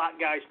Quinn the slot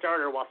guy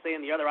starter while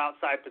saying the other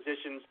outside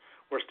positions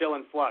were still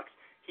in flux.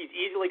 He's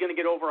easily going to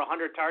get over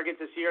 100 targets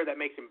this year.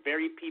 That makes him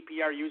very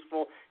PPR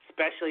useful,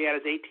 especially at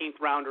his 18th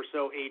round or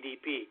so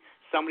ADP.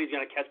 Somebody's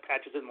going to catch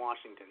patches in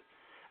Washington.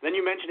 Then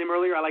you mentioned him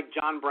earlier. I like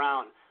John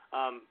Brown.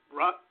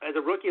 As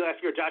a rookie last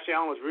year, Josh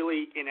Allen was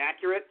really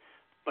inaccurate,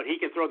 but he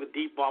can throw the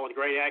deep ball with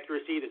great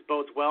accuracy. This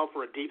bodes well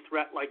for a deep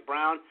threat like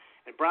Brown.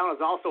 And Brown has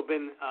also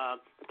been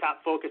the top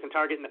focus and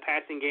target in the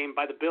passing game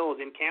by the Bills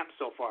in camp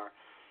so far.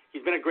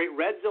 He's been a great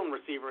red zone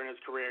receiver in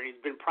his career, and he's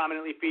been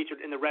prominently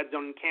featured in the red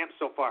zone in camp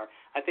so far.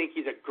 I think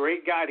he's a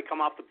great guy to come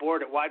off the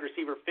board at wide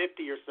receiver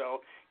 50 or so.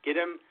 Get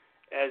him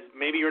as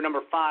maybe your number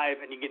 5,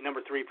 and you get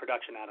number 3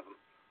 production out of him.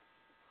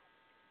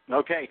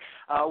 Okay.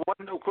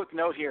 One quick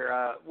note here.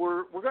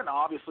 We're going to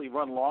obviously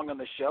run long on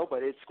the show,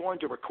 but it's going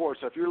to record.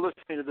 So if you're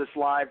listening to this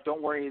live,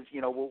 don't worry.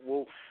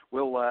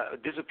 We'll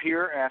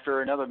disappear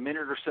after another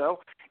minute or so.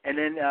 And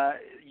then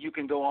you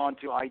can go on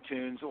to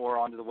iTunes or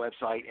onto the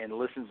website and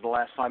listen to the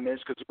last 5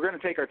 minutes, because we're going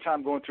to take our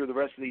time going through the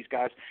rest of these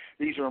guys.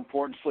 These are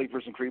important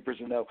sleepers and creepers.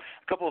 And though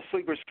a couple of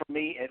sleepers for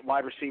me at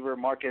wide receiver,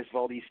 Marquez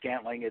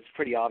Valdes-Scantling, it's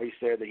pretty obvious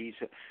there that he's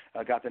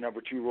got the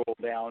number 2 roll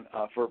down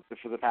for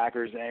the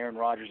Packers. And Aaron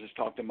Rodgers has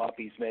talked him up.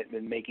 He's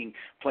been making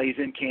plays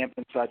in camp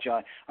and such.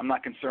 I'm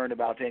not concerned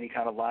about any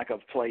kind of lack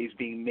of plays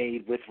being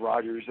made with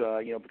Rodgers,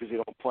 because they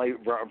don't play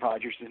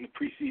Rodgers in the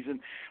preseason.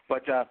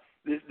 But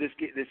this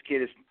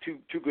kid is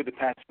too good to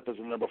pass up as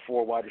a number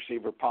 4 wide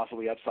receiver,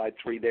 possibly upside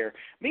 3 there,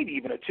 maybe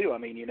even a 2. I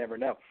mean, you never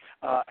know.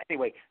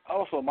 Anyway,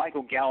 also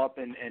Michael Gallup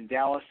in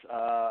Dallas,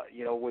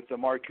 with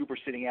Amari Cooper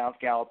sitting out.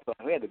 Gallup,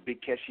 he had a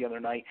big catch the other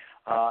night.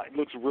 It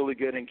looks really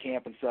good in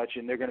camp and such,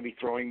 and they're going to be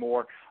throwing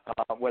more.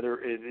 Whether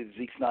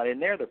Zeke's not in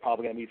there, they're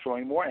probably going to be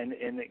throwing more. And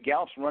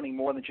Gallup's running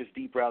more than just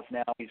deep routes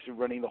now. He's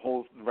running the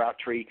whole route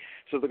tree,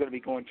 so they're going to be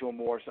going to him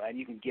more. So, and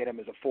you can get him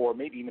as a 4,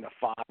 maybe even a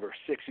 5 or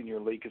 6 in your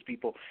league, because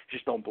people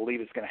just don't believe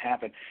it's going to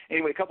happen.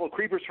 Anyway, a couple of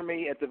creepers for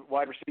me at the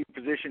wide receiver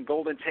position.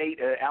 Golden Tate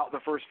out the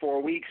first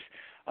 4 weeks.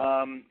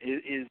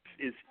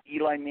 Is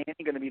Eli Manning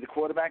going to be the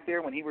quarterback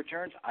there when he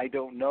returns? I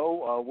don't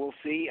know. We'll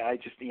see.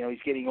 He's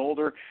getting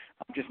older.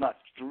 I'm just not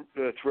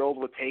thrilled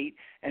with Tate.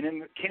 And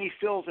then Kenny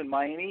Stills in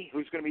Miami,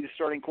 who's going to be the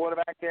starting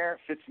quarterback there.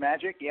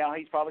 Fitzmagic, yeah,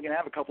 he's probably going to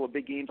have a couple of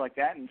big games like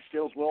that, and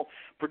Stills will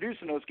produce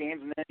in those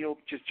games, and then you'll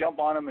just jump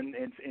on him and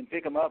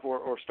pick him up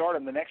or start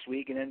him the next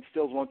week, and then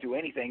Stills won't do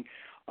anything.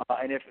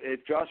 And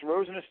if Josh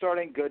Rosen is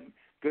starting,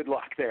 good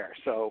luck there.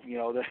 So,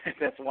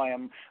 that's why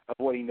I'm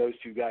avoiding those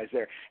 2 guys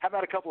there. How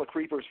about a couple of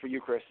creepers for you,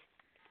 Chris?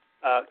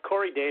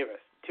 Corey Davis,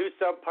 2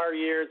 subpar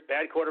years,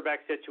 bad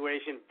quarterback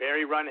situation,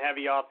 very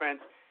run-heavy offense.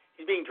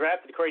 He's being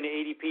drafted, according to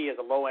ADP, as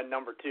a low-end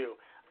number 2.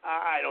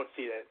 I don't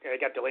see that. They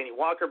got Delaney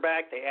Walker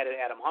back. They added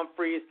Adam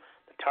Humphries.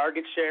 The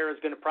target share is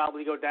going to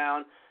probably go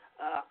down.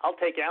 I'll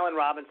take Allen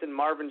Robinson,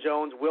 Marvin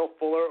Jones, Will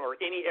Fuller, or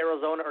any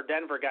Arizona or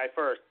Denver guy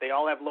first. They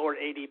all have lower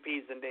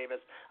ADPs than Davis.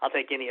 I'll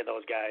take any of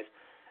those guys.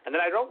 And then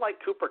I don't like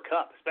Cooper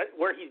Kupp,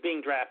 where he's being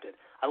drafted.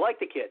 I like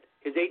the kid.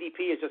 His ADP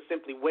is just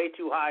simply way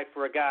too high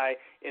for a guy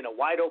in a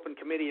wide-open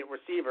committee at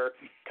receiver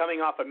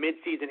coming off a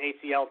mid-season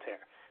ACL tear.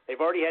 They've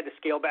already had to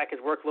scale back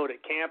his workload at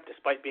camp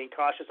despite being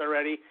cautious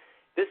already.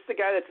 This is a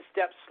guy that's a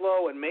step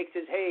slow and makes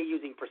his hay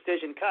using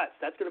precision cuts.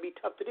 That's going to be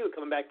tough to do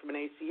coming back from an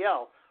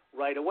ACL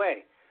right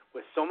away.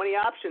 With so many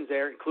options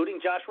there,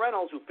 including Josh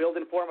Reynolds, who filled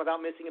in for him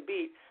without missing a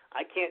beat,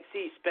 I can't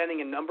see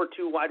spending a number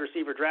 2 wide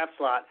receiver draft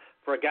slot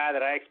for a guy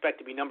that I expect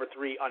to be number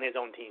 3 on his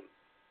own team.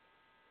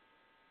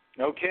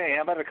 Okay,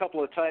 how about a couple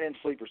of tight end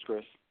sleepers,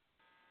 Chris?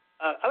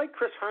 I like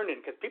Chris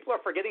Herndon because people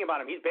are forgetting about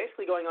him. He's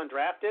basically going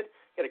undrafted.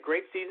 He had a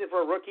great season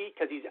for a rookie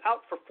because he's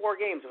out for 4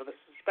 games with a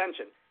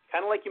suspension.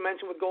 Kind of like you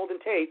mentioned with Golden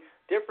Tate.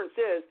 Difference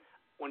is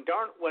when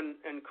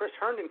Chris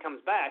Herndon comes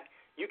back,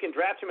 you can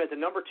draft him as a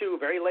number 2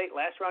 very late,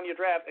 last round of your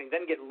draft, and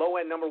then get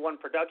low-end number 1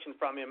 production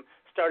from him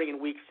starting in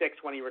week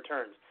 6 when he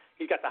returns.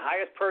 He's got the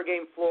highest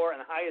per-game floor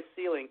and the highest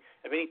ceiling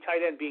of any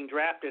tight end being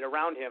drafted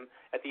around him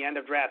at the end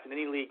of draft in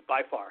any league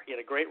by far. He had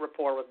a great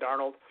rapport with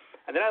Darnold.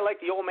 And then I like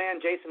the old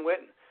man, Jason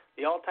Witten.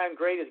 The all-time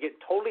great is getting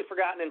totally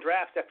forgotten in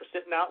drafts after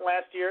sitting out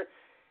last year.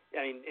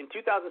 I mean, in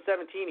 2017,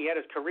 he had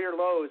his career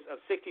lows of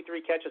 63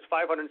 catches,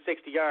 560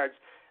 yards.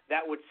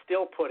 That would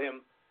still put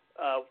him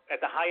at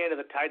the high end of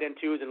the tight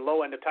end 2s and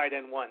low end of tight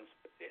end 1s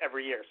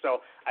every year.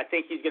 So I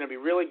think he's going to be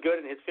really good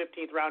in his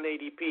 15th round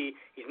ADP.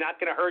 He's not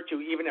going to hurt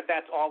you even if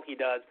that's all he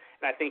does,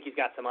 and I think he's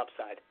got some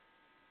upside.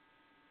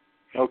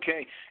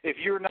 Okay. If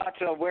you're not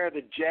aware,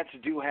 the Jets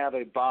do have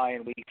a bye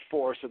in week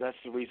 4, so that's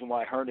the reason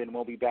why Herndon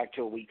won't be back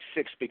till week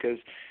 6, because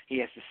he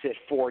has to sit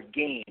 4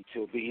 games.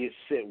 He'll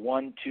sit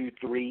 1, 2,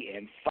 3,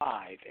 and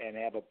 5 and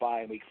have a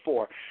bye in week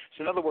 4.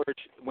 So in other words,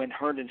 when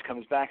Herndon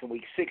comes back in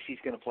week 6, he's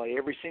going to play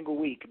every single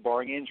week,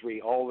 barring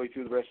injury, all the way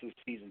through the rest of the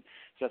season.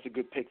 So that's a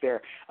good pick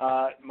there.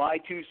 My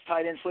 2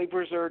 tight end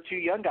sleepers are 2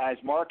 young guys.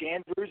 Mark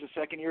Andrews, a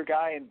second-year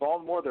guy in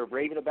Baltimore. They're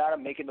raving about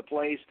him, making the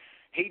plays.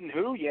 Hayden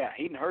who? Yeah,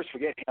 Hayden Hurst,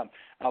 forget him.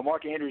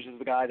 Mark Andrews is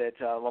the guy that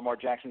Lamar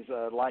Jackson's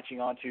latching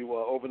onto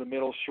over the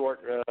middle, short,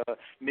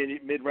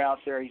 mid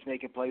routes there. He's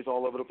making plays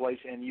all over the place,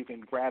 and you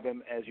can grab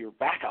him as your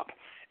backup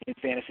in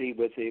fantasy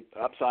with the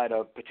upside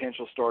of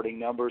potential starting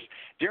numbers.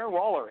 Darren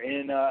Waller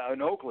in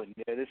Oakland.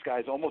 This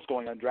guy's almost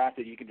going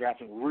undrafted. You can draft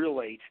him real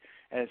late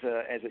as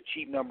a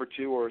cheap number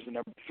 2 or as a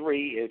number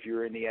 3 if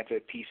you're in the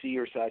FFPC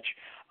or such.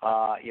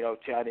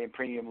 Tight end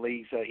premium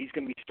leagues. He's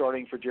going to be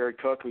starting for Jared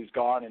Cook, who's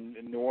gone in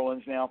New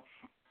Orleans now.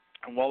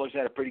 And Waller's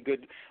had a pretty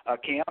good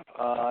camp,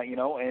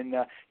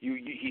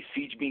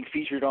 he's being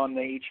featured on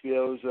the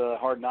HBO's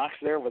Hard Knocks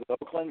there with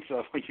Oakland,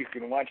 so you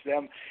can watch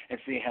them and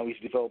see how he's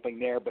developing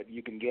there, but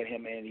you can get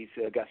him, and he's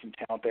got some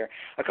talent there.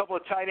 A couple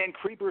of tight end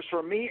creepers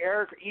for me,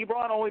 Eric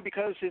Ebron, only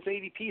because his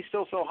ADP is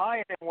still so high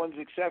and everyone's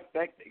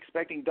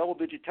expecting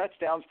double-digit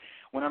touchdowns.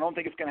 when I don't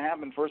think it's going to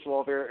happen. First of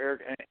all,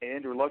 if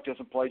Andrew Luck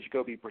doesn't play,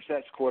 Jacoby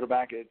Brissett's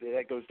quarterback,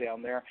 that goes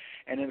down there.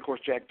 And then, of course,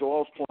 Jack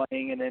Doyle's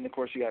playing. And then, of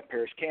course, you got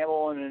Paris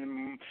Campbell and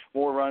then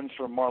more runs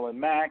from Marlon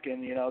Mack.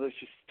 And, there's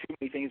just too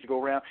many things to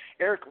go around.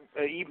 Eric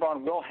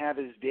Ebron will have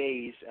his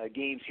days,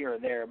 games here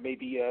and there,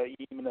 maybe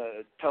even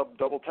a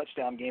double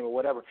touchdown game or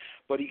whatever.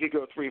 But he could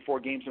go 3 or 4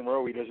 games in a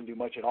row where he doesn't do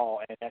much at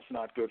all, and that's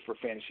not good for a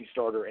fantasy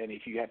starter. And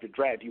if you have to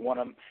draft, if you want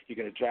him, you're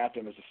going to draft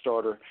him as a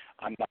starter.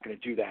 I'm not going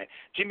to do that.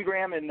 Jimmy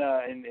Graham in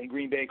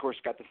Green Bay, of course,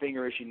 got the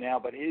finger issue now,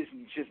 but his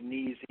just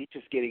knees, he's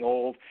just getting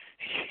old.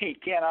 He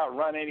can't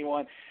outrun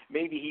anyone.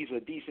 Maybe he's a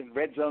decent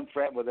red zone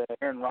threat with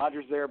Aaron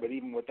Rodgers there, but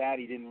even with that,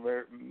 he didn't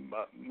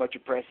much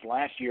impress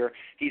last year.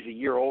 He's a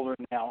year older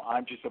now.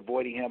 I'm just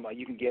avoiding him.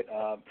 You can get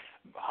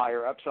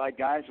higher upside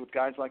guys with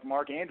guys like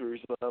Mark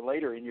Andrews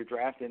later in your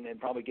draft and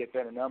probably get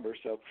better numbers.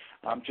 So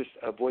I'm just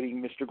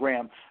avoiding Mr.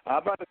 Graham. How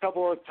about a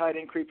couple of tight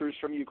end creepers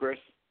from you, Chris?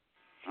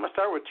 I'm going to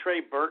start with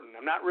Trey Burton.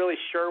 I'm not really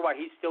sure why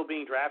he's still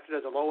being drafted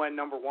as a low-end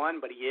number 1,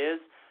 but he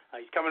is.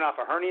 He's coming off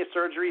a hernia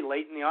surgery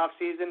late in the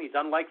offseason. He's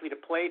unlikely to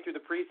play through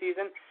the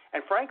preseason.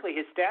 And frankly,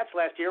 his stats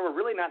last year were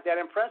really not that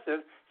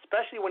impressive,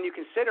 especially when you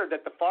consider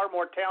that the far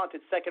more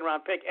talented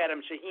second-round pick,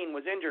 Adam Shaheen,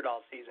 was injured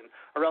all season,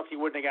 or else he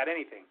wouldn't have got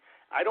anything.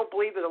 I don't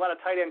believe there's a lot of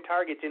tight end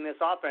targets in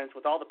this offense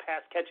with all the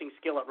pass-catching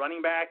skill at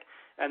running back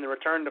and the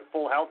return to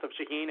full health of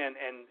Shaheen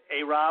and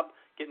A-Rob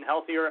getting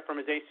healthier from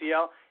his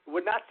ACL. It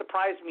would not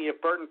surprise me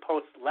if Burton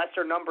posts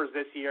lesser numbers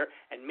this year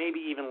and maybe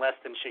even less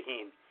than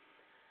Shaheen.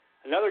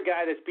 Another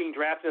guy that's being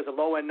drafted as a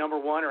low-end number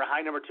 1 or a high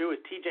number 2 is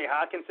T.J.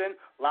 Hawkinson.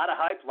 A lot of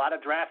hype, a lot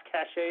of draft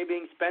cachet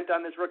being spent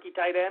on this rookie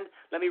tight end.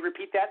 Let me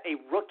repeat that, a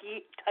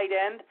rookie tight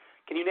end.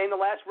 Can you name the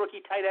last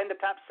rookie tight end to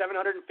top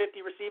 750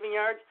 receiving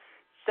yards?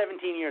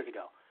 17 years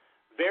ago.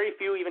 Very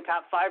few even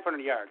top 500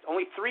 yards.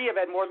 Only 3 have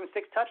had more than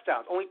 6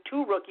 touchdowns. Only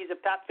 2 rookies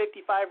have topped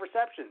 55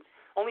 receptions.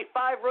 Only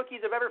 5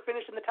 rookies have ever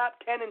finished in the top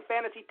 10 in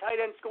fantasy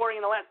tight end scoring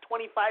in the last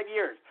 25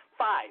 years.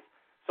 5.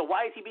 So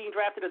why is he being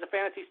drafted as a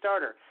fantasy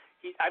starter?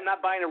 I'm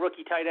not buying a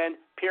rookie tight end,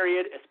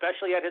 period,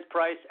 especially at his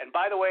price. And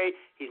by the way,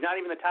 he's not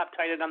even the top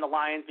tight end on the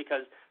Lions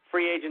because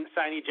free agent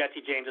signee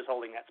Jesse James is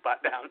holding that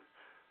spot down.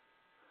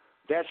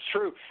 That's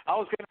true. I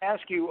was going to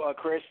ask you,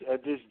 Chris,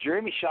 does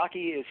Jeremy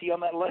Shockey, is he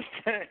on that list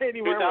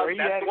anywhere?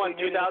 That's the one,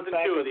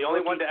 2002, the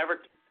only one to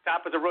ever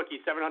top as a rookie,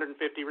 750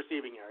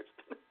 receiving yards.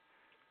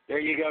 There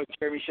you go,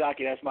 Jeremy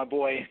Shockey. That's my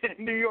boy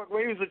in New York.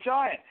 Well, he was a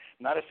Giant,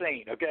 not a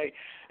Saint, okay?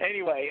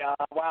 Anyway,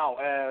 wow,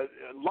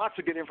 lots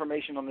of good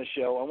information on this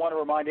show. I want to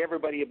remind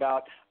everybody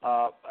about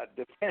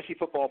the Fantasy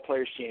Football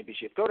Players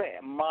Championship. Go to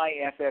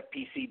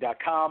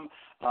myffpc.com,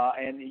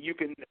 and you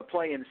can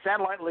play in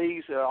satellite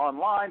leagues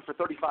online for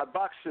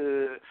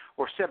 $35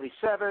 or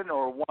 $77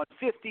 or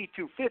 $150,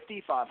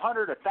 $250, $500,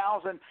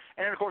 $1,000, and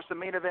then, of course, the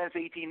main event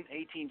is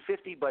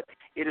 $1,850, but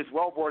it is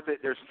well worth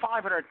it. There's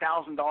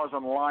 $500,000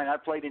 on the line. I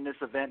played in this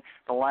event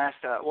the last,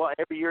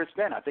 every year it's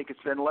been. I think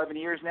it's been 11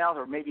 years now,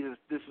 or maybe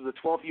this is the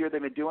 12th year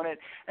they've been doing it,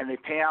 and they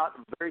pay out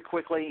very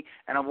quickly,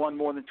 and I've won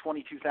more than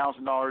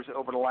 $22,000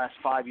 over the last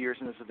 5 years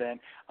in this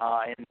event.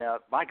 And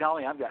by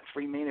golly, I've got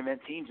 3 main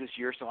event teams this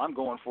year, so I'm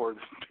going for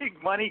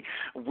big money.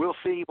 We'll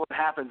see what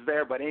happens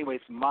there. But anyway,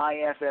 it's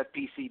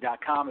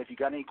myffpc.com. If you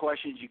got any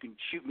questions, you can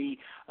shoot me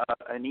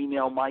an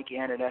email,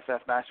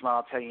 Mike@FFMastermind.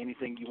 I'll tell you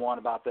anything you want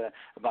about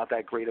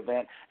that great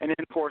event. And then,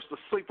 of course, the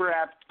Sleeper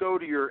app. Go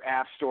to your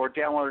app store,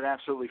 download it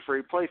absolutely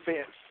free. Play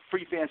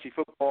free fantasy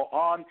football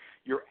on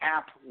your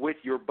app with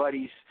your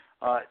buddies.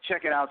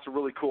 Check it out. It's a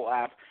really cool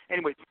app.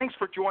 Anyway, thanks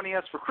for joining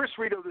us. For Chris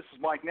Rito, this is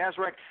Mike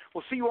Nazarek.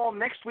 We'll see you all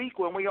next week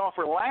when we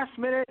offer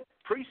last-minute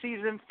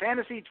preseason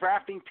fantasy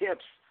drafting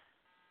tips.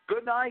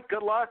 Good night,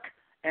 good luck,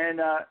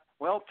 and,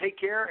 take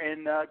care.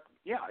 And,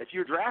 if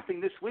you're drafting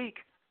this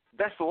week,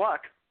 best of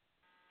luck.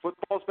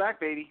 Football's back,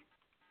 baby.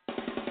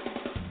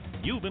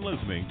 You've been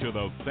listening to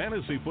the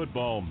Fantasy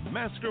Football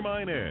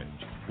Mastermind Edge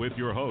with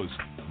your host,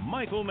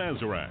 Michael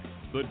Nazarek,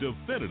 the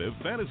definitive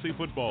fantasy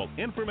football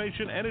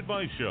information and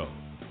advice show.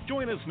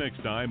 Join us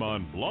next time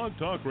on Blog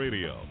Talk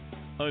Radio.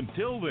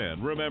 Until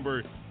then,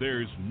 remember,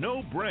 there's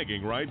no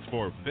bragging rights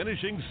for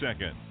finishing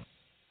second.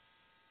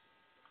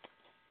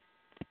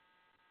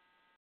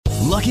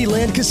 Lucky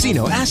Land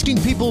Casino,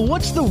 asking people,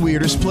 what's the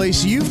weirdest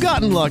place you've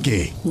gotten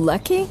lucky?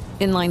 Lucky?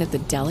 In line at the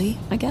deli,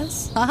 I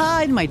guess?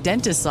 Aha, in my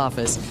dentist's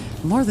office.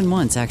 More than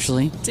once,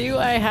 actually. Do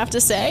I have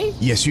to say?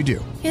 Yes, you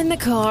do. In the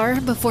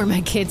car before my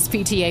kids'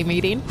 PTA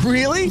meeting.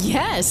 Really?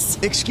 Yes.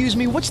 Excuse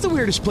me, what's the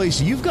weirdest place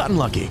you've gotten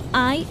lucky?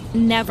 I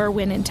never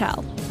win and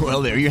tell.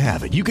 Well, there you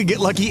have it. You can get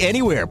lucky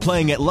anywhere,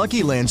 playing at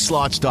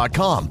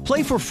LuckyLandSlots.com.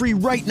 Play for free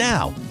right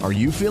now. Are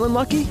you feeling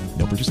lucky?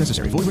 No purchase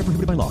necessary. Void where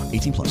prohibited by law.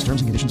 18+.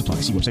 Terms and conditions apply.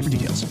 See website for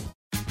details.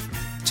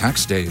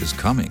 Tax day is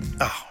coming.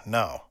 Oh,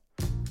 no.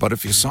 But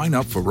if you sign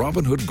up for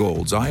Robinhood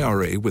Gold's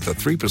IRA with a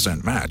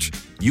 3% match,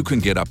 you can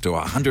get up to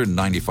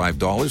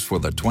 $195 for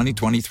the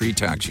 2023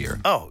 tax year.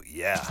 Oh,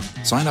 yeah.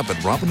 Sign up at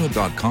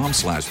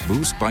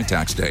Robinhood.com/boost by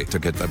tax day to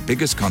get the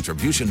biggest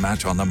contribution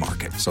match on the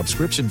market.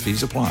 Subscription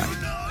fees apply.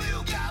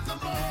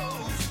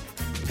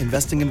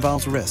 Investing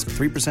involves risk.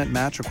 3%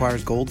 match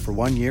requires gold for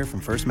 1 year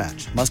from first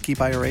match. Must keep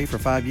IRA for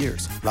 5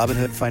 years.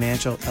 Robinhood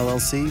Financial,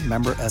 LLC,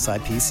 member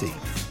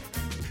SIPC.